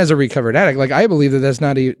 But even as a recovered addict, like I believe that's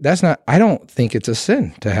not. I don't think it's a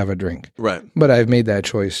sin to have a drink. Right. But I've made that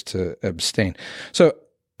choice to abstain. So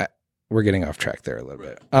we're getting off track there a little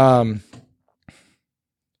bit.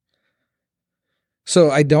 So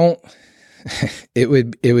I don't. It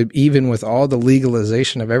would even with all the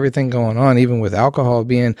legalization of everything going on, even with alcohol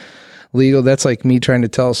being legal, that's like me trying to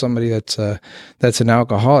tell somebody that's an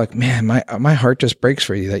alcoholic, man, my heart just breaks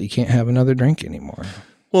for you that you can't have another drink anymore.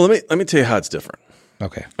 Well, let me tell you how it's different.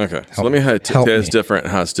 Okay. So let me tell you how it's different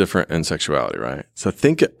and how it's different in sexuality, right? So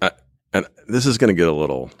think, and this is going to get a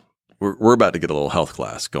little, we're about to get a little health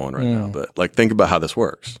class going right now, but like think about how this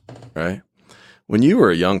works, right? When you were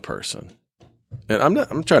a young person, and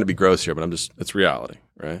I'm trying to be gross here, but it's reality,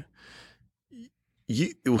 right?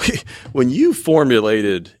 When you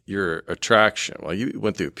formulated your attraction, you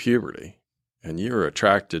went through puberty and you were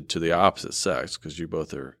attracted to the opposite sex because you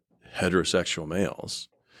both are heterosexual males,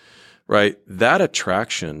 right? That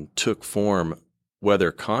attraction took form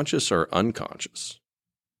whether conscious or unconscious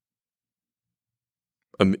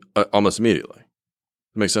almost immediately.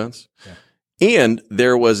 Make sense? Yeah. And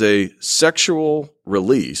there was a sexual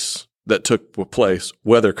release that took place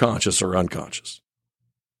whether conscious or unconscious.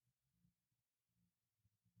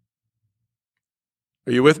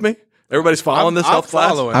 Are you with me? Everybody's following this health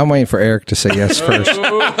class? I'm waiting for Eric to say yes first.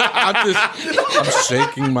 I'm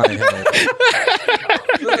shaking my head.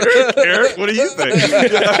 Eric, what do you think?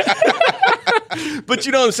 But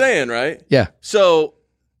you know what I'm saying, right? Yeah. So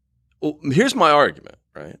here's my argument,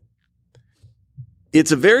 right?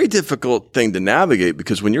 It's a very difficult thing to navigate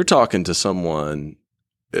because when you're talking to someone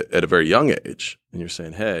at a very young age and you're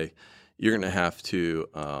saying, hey, you're going to have to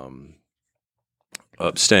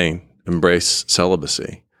abstain, embrace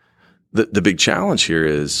celibacy. The big challenge here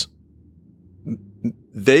is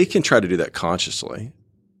they can try to do that consciously,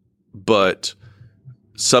 but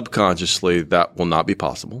subconsciously that will not be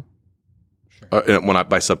possible. Sure. And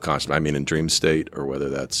by subconscious, I mean in dream state or whether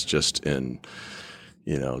that's just in,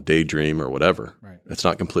 daydream or whatever. Right. It's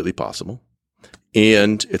not completely possible.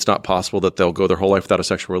 And it's not possible that they'll go their whole life without a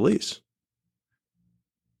sexual release.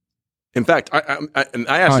 In fact, I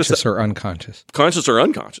asked conscious or unconscious? Conscious or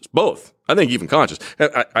unconscious, both. I think even conscious.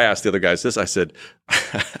 I asked the other guys this. I said,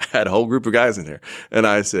 I had a whole group of guys in there, and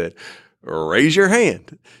I said, raise your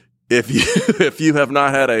hand if you have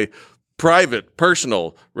not had a private,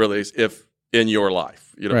 personal release in your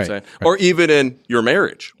life. You know what I'm saying? Right. Or even in your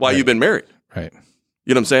marriage while you've been married. Right.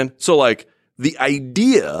 You know what I'm saying? So like the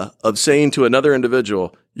idea of saying to another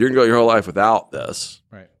individual, you're going to go your whole life without this.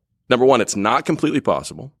 Right. Number one, it's not completely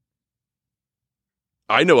possible.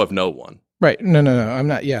 I know of no one. Right. No. I'm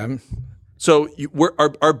not. Yeah. So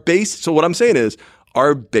our base. So what I'm saying is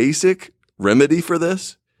our basic remedy for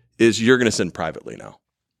this is you're going to sin privately now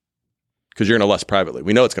because you're going to lust privately.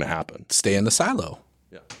 We know it's going to happen. Stay in the silo.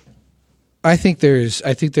 Yeah. I think there is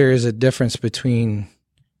a difference between.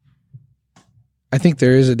 I think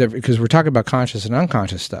there is a difference because we're talking about conscious and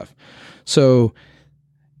unconscious stuff. So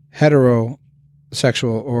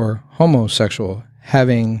heterosexual or homosexual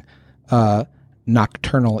having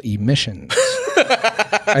nocturnal emissions,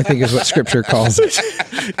 I think is what Scripture calls it.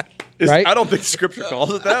 Right? I don't think Scripture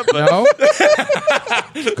calls it that, but no.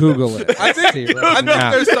 Google it. I think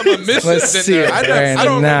there's some emissions in there. I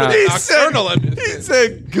don't know the nocturnal emissions. He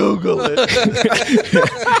said Google it.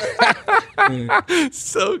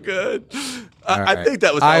 So good. I think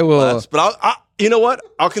that was class, but you know what?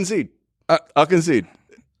 I'll concede. I'll concede.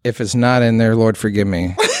 If it's not in there, Lord, forgive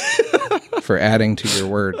me for adding to your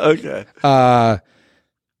word. Okay. But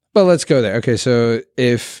let's go there. Okay, so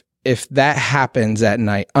if if that happens at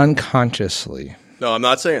night unconsciously. No, I'm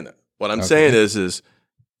not saying that. What I'm saying is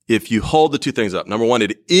if you hold the two things up, number one,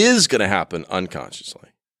 it is going to happen unconsciously.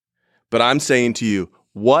 But I'm saying to you,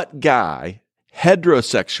 what guy,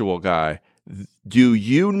 heterosexual guy, do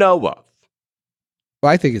you know of?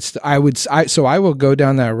 Well, I think so I will go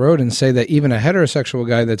down that road and say that even a heterosexual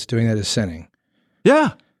guy that's doing that is sinning.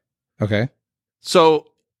 Yeah. Okay. So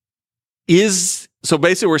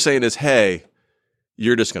basically we're saying is, hey,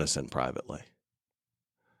 you're just going to sin privately.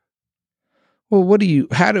 Well,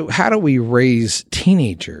 how do we raise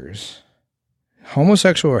teenagers,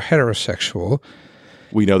 homosexual or heterosexual?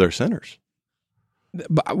 We know they're sinners.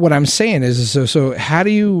 But what I'm saying is, so how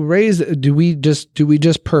do you raise? Do we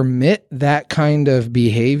just permit that kind of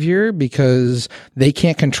behavior because they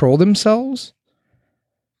can't control themselves?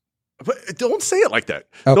 But don't say it like that.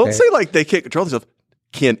 Okay. Don't say like they can't control themselves.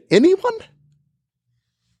 Can anyone?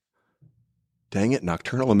 Dang it!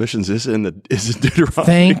 Nocturnal emissions is in Deuteronomy.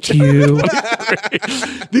 Thank you.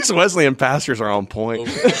 These Wesleyan pastors are on point.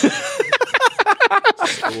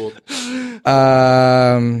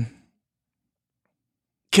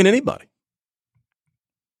 Can anybody?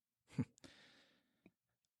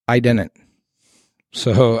 I didn't.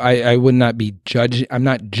 So I would not be judging. I'm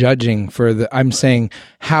not judging I'm saying,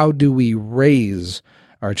 how do we raise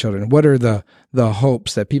our children? What are the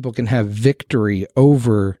hopes that people can have victory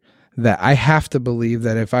over that? I have to believe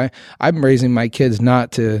that if I'm raising my kids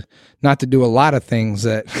not to do a lot of things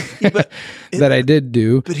that that I did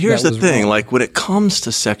do. But here's the thing, wrong. like when it comes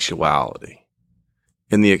to sexuality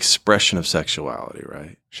and the expression of sexuality,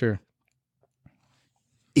 right? Sure.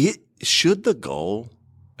 Should the goal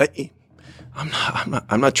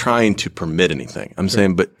I'm not trying to permit anything. I'm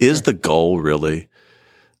saying, but is the goal really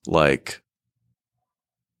like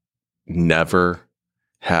never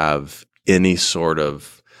have any sort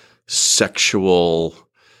of sexual,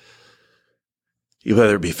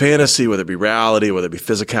 whether it be fantasy, whether it be reality, whether it be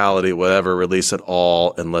physicality, whatever, release at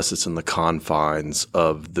all, unless it's in the confines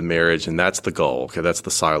of the marriage? And that's the goal. Okay, that's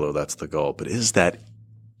the silo, that's the goal. But is that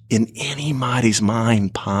in anybody's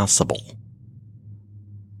mind possible?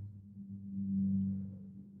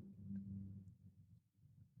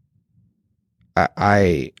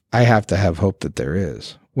 I have to have hope that there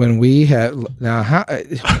is. When we have now,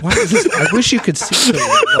 why is this? I wish you could see the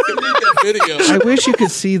look. I wish you could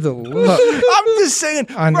see the look. I'm just saying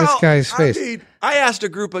on this guy's face. I mean, I asked a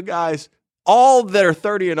group of guys, all that are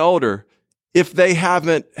 30 and older, if they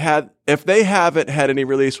haven't had any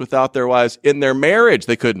release without their wives in their marriage.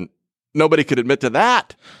 Nobody could admit to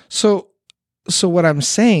that. So what I'm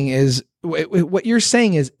saying is, what you're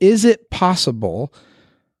saying is it possible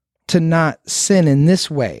to not sin in this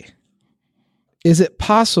way? Is it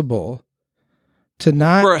possible to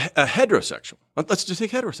not... For a heterosexual. Let's just take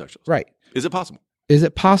heterosexuals. Right. Is it possible? Is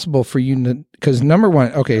it possible for you to... Because number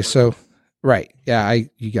one, okay, so... Right. Yeah,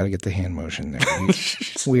 you got to get the hand motion there.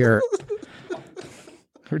 We're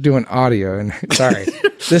doing audio, and sorry.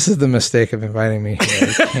 This is the mistake of inviting me here.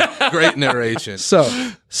 Great narration. So,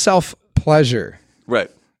 self-pleasure. Right.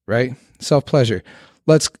 Right? Self-pleasure.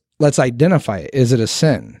 Let's identify it. Is it a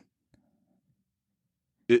sin?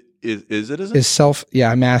 Is it a sin?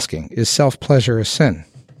 I'm asking. Is self-pleasure a sin?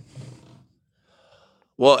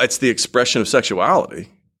 Well, it's the expression of sexuality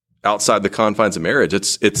outside the confines of marriage.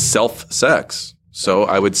 It's self-sex. So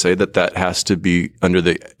I would say that has to be at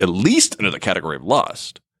least under the category of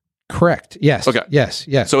lust. Correct. Yes. Okay. Yes.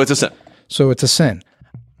 So it's a sin. So it's a sin.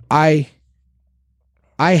 I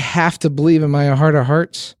have to believe in my heart of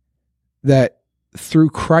hearts that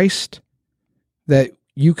through Christ that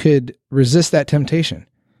you could resist that temptation.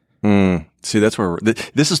 See, that's where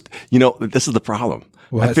this is the problem.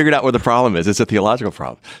 What? I figured out where the problem is. It's a theological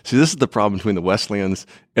problem. See, this is the problem between the Wesleyans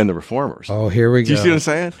and the Reformers. Oh, here we go. Do you see what I'm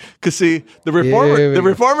saying? Because see, the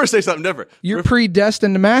Reformers say something different. You're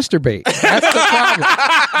predestined to masturbate. That's the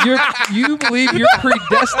problem. You believe you're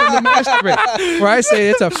predestined to masturbate. Where I say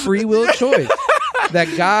it's a free will choice.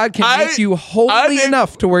 That God can make you holy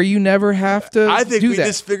enough to where you never have to do that. I think we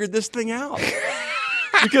just figured this thing out.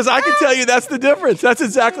 Because I can tell you that's the difference. That's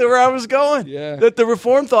exactly where I was going. Yeah. That the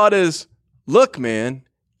Reformed thought is, look, man,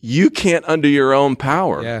 you can't under your own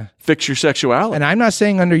power fix your sexuality. And I'm not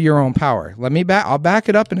saying under your own power. I'll back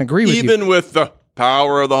it up and agree with you. Even with the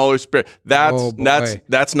power of the Holy Spirit.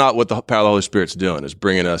 That's not what the power of the Holy Spirit's doing, is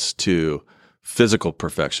bringing us to physical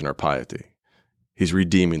perfection or piety. He's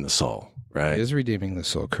redeeming the soul, right? He is redeeming the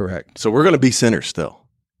soul, correct. So we're going to be sinners still.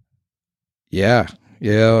 Yeah.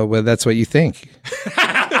 Yeah, well, that's what you think.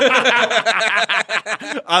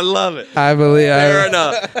 I love it. I believe. Fair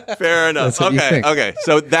enough. That's what you think. Okay.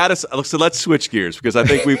 So let's switch gears because I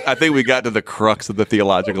think we got to the crux of the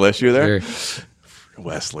theological issue there. Sure.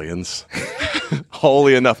 Wesleyans,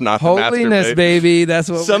 holy enough not to Holiness, masturbate. baby. That's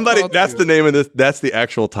what Somebody. That's the name of this. That's the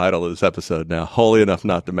actual title of this episode now. Holy enough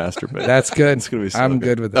not to masturbate. That's good. It's gonna be. So I'm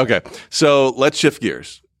good with that. Okay, so let's shift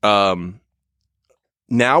gears.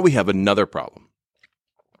 Now we have another problem,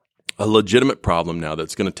 a legitimate problem now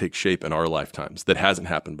that's going to take shape in our lifetimes that hasn't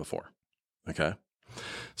happened before. Okay,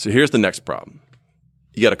 so here's the next problem.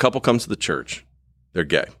 You got a couple comes to the church. They're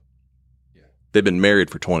gay. They've been married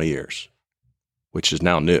for 20 years. Which is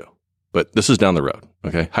now new, but this is down the road,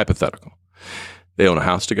 okay? Hypothetical. They own a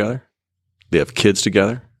house together. They have kids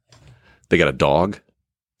together. They got a dog.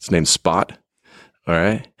 It's named Spot, all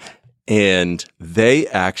right? And they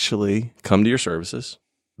actually come to your services.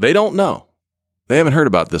 They don't know. They haven't heard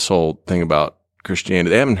about this whole thing about Christianity.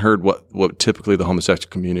 They haven't heard what typically the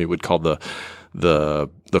homosexual community would call the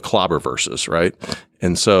clobber verses, right?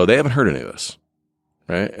 And so they haven't heard any of this.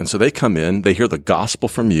 Right? And so they come in, they hear the gospel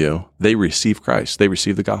from you, they receive Christ, they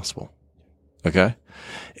receive the gospel. Okay?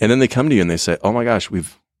 And then they come to you and they say, oh my gosh,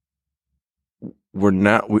 we're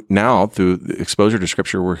now through the exposure to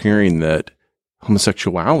scripture, we're hearing that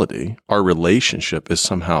homosexuality, our relationship is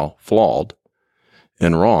somehow flawed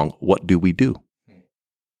and wrong. What do we do?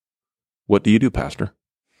 What do you do, Pastor?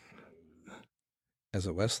 As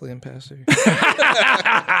a Wesleyan pastor?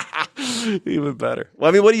 Even better. Well,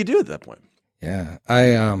 I mean, what do you do at that point? Yeah,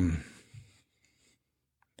 I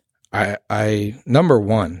number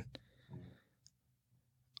one,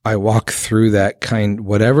 I walk through that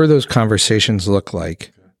whatever those conversations look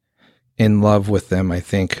like, in love with them. I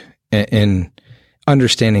think in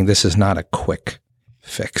understanding this is not a quick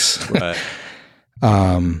fix. Right.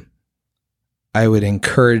 I would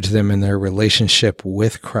encourage them in their relationship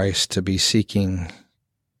with Christ to be seeking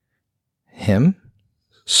Him,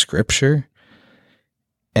 Scripture,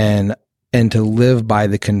 and to live by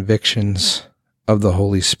the convictions of the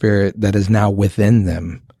Holy Spirit that is now within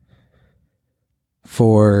them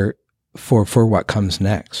for what comes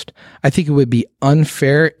next. I think it would be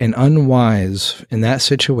unfair and unwise in that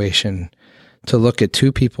situation to look at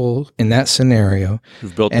two people in that scenario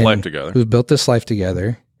who've built this life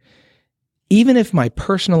together. Even if my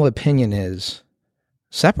personal opinion is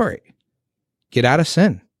separate, get out of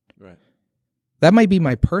sin. Right. That might be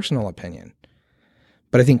my personal opinion.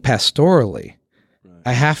 But I think pastorally,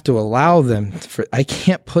 I have to allow them I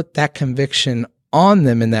can't put that conviction on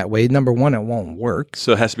them in that way. Number one, it won't work.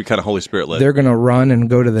 So it has to be kind of Holy Spirit led. They're going to run and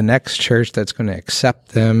go to the next church that's going to accept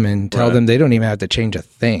them and tell them they don't even have to change a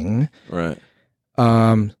thing. Right.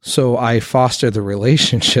 So I foster the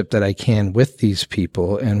relationship that I can with these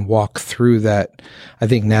people and walk through that. I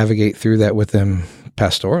think navigate through that with them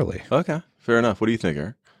pastorally. Okay. Fair enough. What do you think,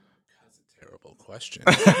 Eric? Question.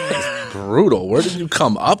 It's brutal. Where did you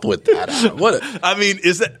come up with that?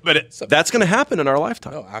 That's going to happen in our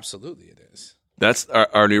lifetime. No, absolutely it is. That's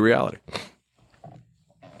our new reality.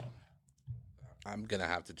 I'm going to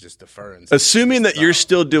have to just defer. And assuming that you're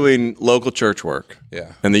still doing local church work.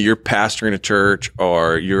 Yeah. And that you're pastoring a church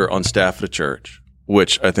or you're on staff at a church,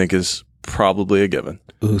 which I think is probably a given.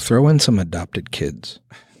 Ooh, throw in some adopted kids.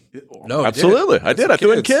 No, absolutely. I did. I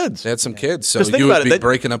threw in kids. They had some kids. So you would be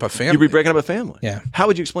breaking up a family. You'd be breaking up a family. Yeah. How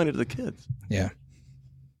would you explain it to the kids? Yeah.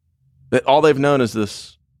 That all they've known is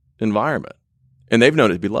this environment, and they've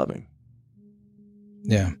known it to be loving.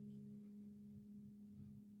 Yeah.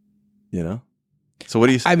 You know? So what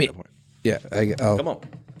do you say? I mean, yeah. Come on.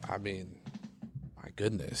 I mean, my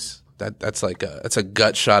goodness. That's a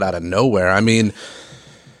gut shot out of nowhere. I mean,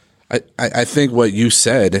 I think what you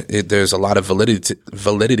said, there's a lot of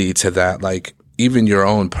validity to that. Like even your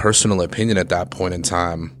own personal opinion at that point in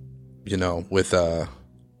time, you know, with I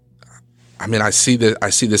see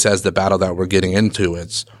this as the battle that we're getting into.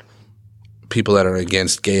 It's people that are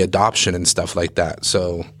against gay adoption and stuff like that.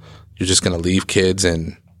 So you're just going to leave kids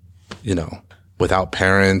and, you know, without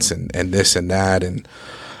parents and this and that. And,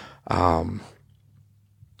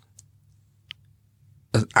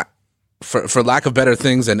 for lack of better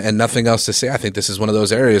things and nothing else to say, I think this is one of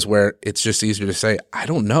those areas where it's just easier to say, I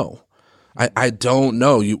don't know. I don't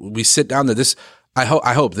know. We sit down to this. I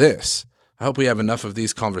hope we have enough of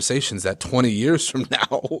these conversations that 20 years from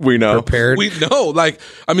now we know. Prepared. We know. Like,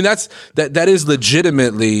 I mean, that is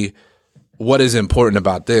legitimately what is important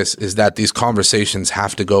about this, is that these conversations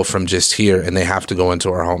have to go from just here and they have to go into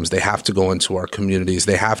our homes. They have to go into our communities.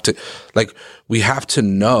 They have to, like, we have to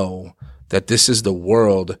know that this is the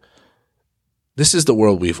world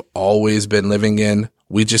we've always been living in.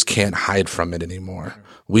 we just can't hide from it anymore.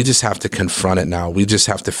 We just have to confront it now. We just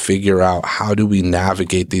have to figure out, how do we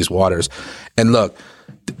navigate these waters? And look,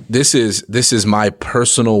 this is my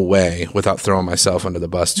personal way, without throwing myself under the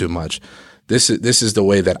bus too much. This is the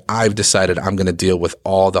way that I've decided I'm going to deal with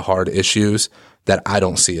all the hard issues that I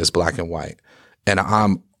don't see as black and white. And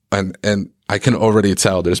I can already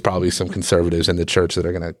tell there's probably some conservatives in the church that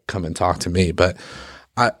are going to come and talk to me, but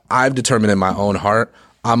I've determined in my own heart,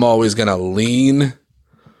 I'm always going to lean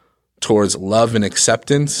towards love and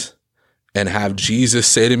acceptance, and have Jesus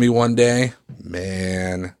say to me one day,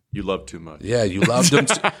 man, you love too much. Yeah, you loved them.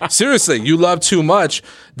 Seriously, you love too much.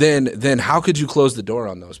 Then how could you close the door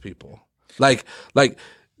on those people? Like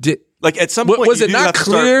at some point, was it not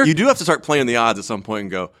clear? You do have to start playing the odds at some point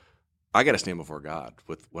and go, I got to stand before God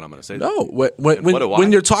with what I'm going to say. No,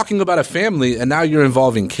 when you're talking about a family and now you're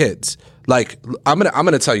involving kids, like I'm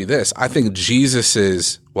gonna tell you this. I think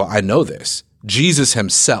I know this. Jesus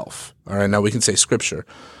himself. All right, now we can say scripture,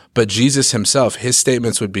 but Jesus himself, his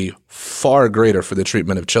statements would be far greater for the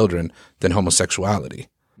treatment of children than homosexuality.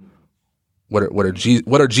 What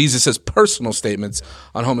are Jesus's personal statements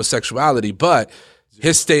on homosexuality? But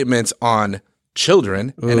his statements on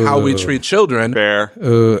children and how we treat children. Fair.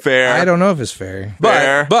 I don't know if it's fair.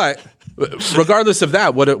 But regardless of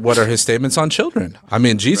that, what are his statements on children? I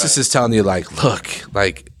mean, Jesus is telling you, like, look,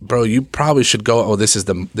 like, bro, you probably should go. Oh, this is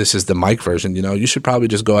the Mike version. You know, you should probably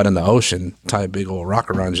just go out in the ocean, tie a big old rock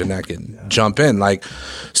around your neck, and jump in. Like,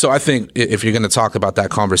 so I think if you're going to talk about that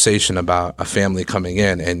conversation about a family coming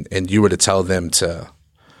in, and you were to tell them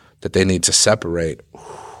that they need to separate,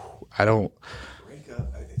 I don't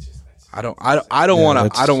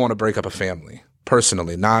want to break up a family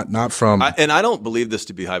personally. Not from. And I don't believe this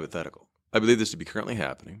to be hypothetical. I believe this to be currently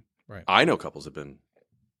happening. Right. I know homosexual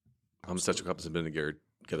couples have been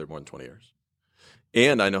together more than 20 years,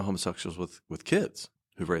 and I know homosexuals with kids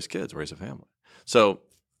who've raised kids, raised a family. So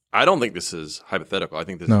I don't think this is hypothetical. I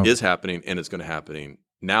think this is happening, and it's going to happen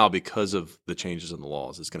now because of the changes in the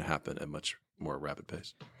laws. It's going to happen at much more rapid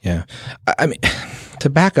pace. Yeah, I mean, to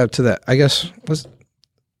back up to that, I guess let's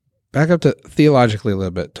back up to theologically a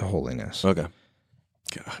little bit to holiness. Okay.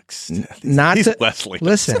 Not he's to Wesley.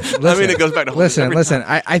 Listen. I mean, it goes back to listen.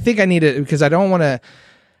 I think I need it because I don't want to.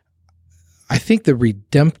 I think the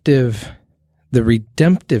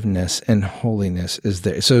redemptiveness and holiness is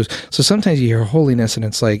there. So sometimes you hear holiness and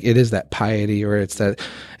it's like it is that piety, or it's that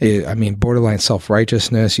borderline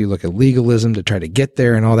self-righteousness. You look at legalism to try to get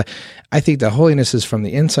there and all that. I think that holiness is from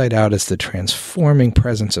the inside out. It's the transforming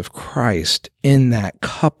presence of Christ in that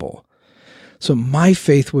couple. So my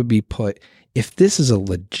faith would be put, if this is a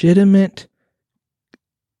legitimate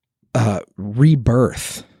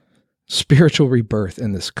rebirth, spiritual rebirth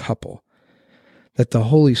in this couple, that the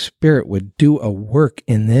Holy Spirit would do a work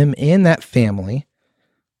in them and that family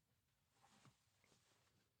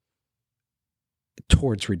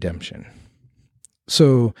towards redemption.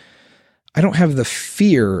 So I don't have the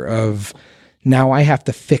fear of, now I have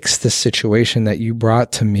to fix the situation that you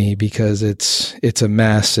brought to me because it's a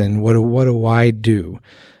mess, and what do I do?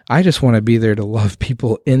 I just want to be there to love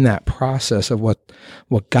people in that process of what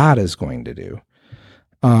God is going to do.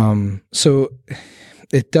 So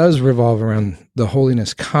it does revolve around the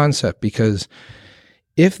holiness concept, because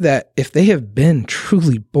if they have been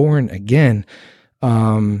truly born again,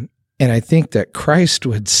 and I think that Christ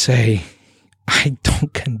would say, I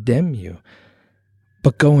don't condemn you,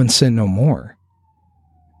 but go and sin no more.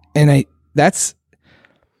 And that's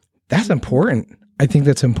important. I think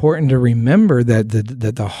that's important to remember,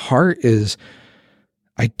 that the heart is,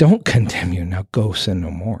 I don't condemn you, now go sin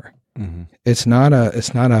no more. Mm-hmm. It's not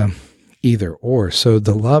a either or. So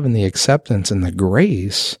the love and the acceptance and the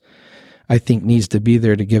grace, I think, needs to be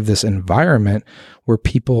there to give this environment where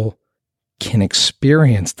people can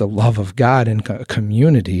experience the love of God in a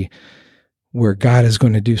community where God is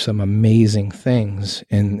going to do some amazing things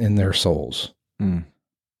in their souls. Mm.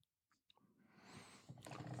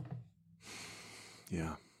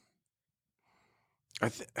 Yeah.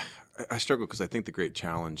 I struggle because I think the great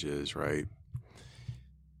challenge is, right,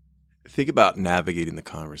 think about navigating the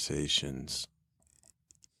conversations.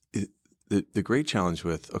 The great challenge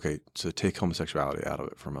with, okay, so take homosexuality out of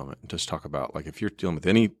it for a moment and just talk about, like, if you're dealing with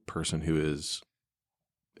any person who is,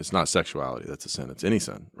 it's not sexuality, that's a sin, it's any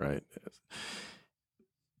sin, right?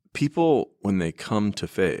 People, when they come to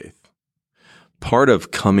faith, part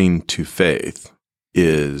of coming to faith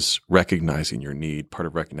is recognizing your need. Part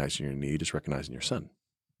of recognizing your need is recognizing your sin.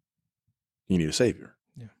 You need a savior,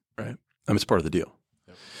 right? I mean, it's part of the deal.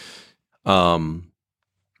 Yep.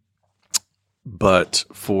 But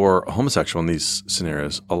for a homosexual in these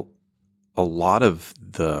scenarios, a a lot of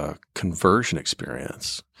the conversion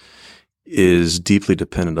experience is deeply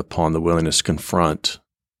dependent upon the willingness to confront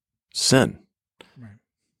sin. Right.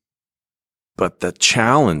 But the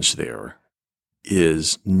challenge there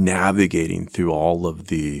is navigating through all of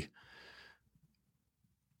the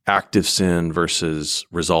active sin versus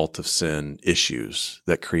result of sin issues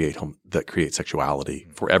that create sexuality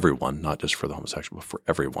for everyone, not just for the homosexual, but for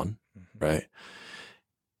everyone, right?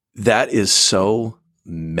 That is so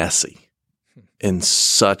messy and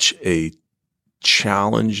such a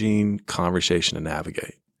challenging conversation to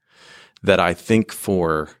navigate that I think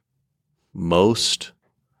for most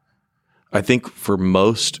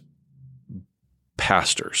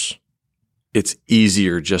pastors, it's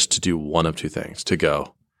easier just to do one of two things, to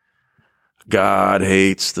go, God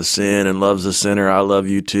hates the sin and loves the sinner. I love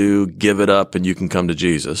you too. Give it up and you can come to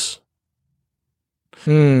Jesus.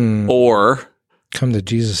 Or come to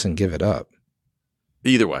Jesus and give it up.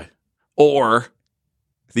 Either way. Or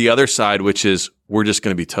the other side, which is we're just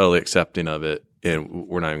going to be totally accepting of it and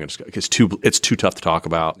we're not even going to, because it's too tough to talk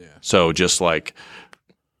about. Yeah. So just like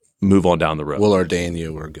move on down the road. We'll ordain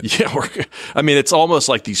you. We're good. Yeah. I mean, it's almost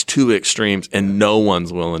like these two extremes and no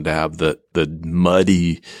one's willing to have the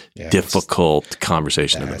muddy, difficult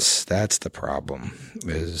conversation about it. That's the problem,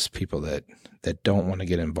 is people that don't want to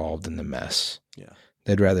get involved in the mess. Yeah.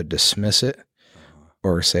 They'd rather dismiss it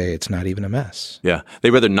or say it's not even a mess. Yeah.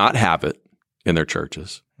 They'd rather not have it in their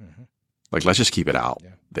churches. Mm-hmm. Like, let's just keep it out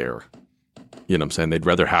there. You know what I'm saying? They'd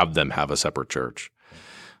rather have them have a separate church.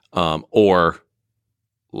 Or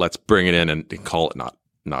let's bring it in and call it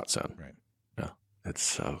not sin. Right. Yeah. It's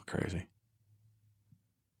so crazy.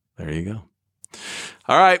 There you go.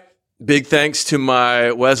 All right. Big thanks to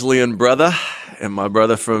my Wesleyan brother and my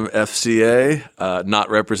brother from FCA, not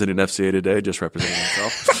representing FCA today, just representing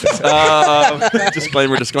himself.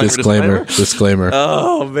 Disclaimer.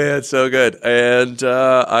 Oh, man, so good. And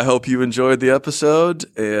I hope you enjoyed the episode,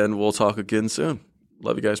 and we'll talk again soon.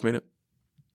 Love you guys. Mean it.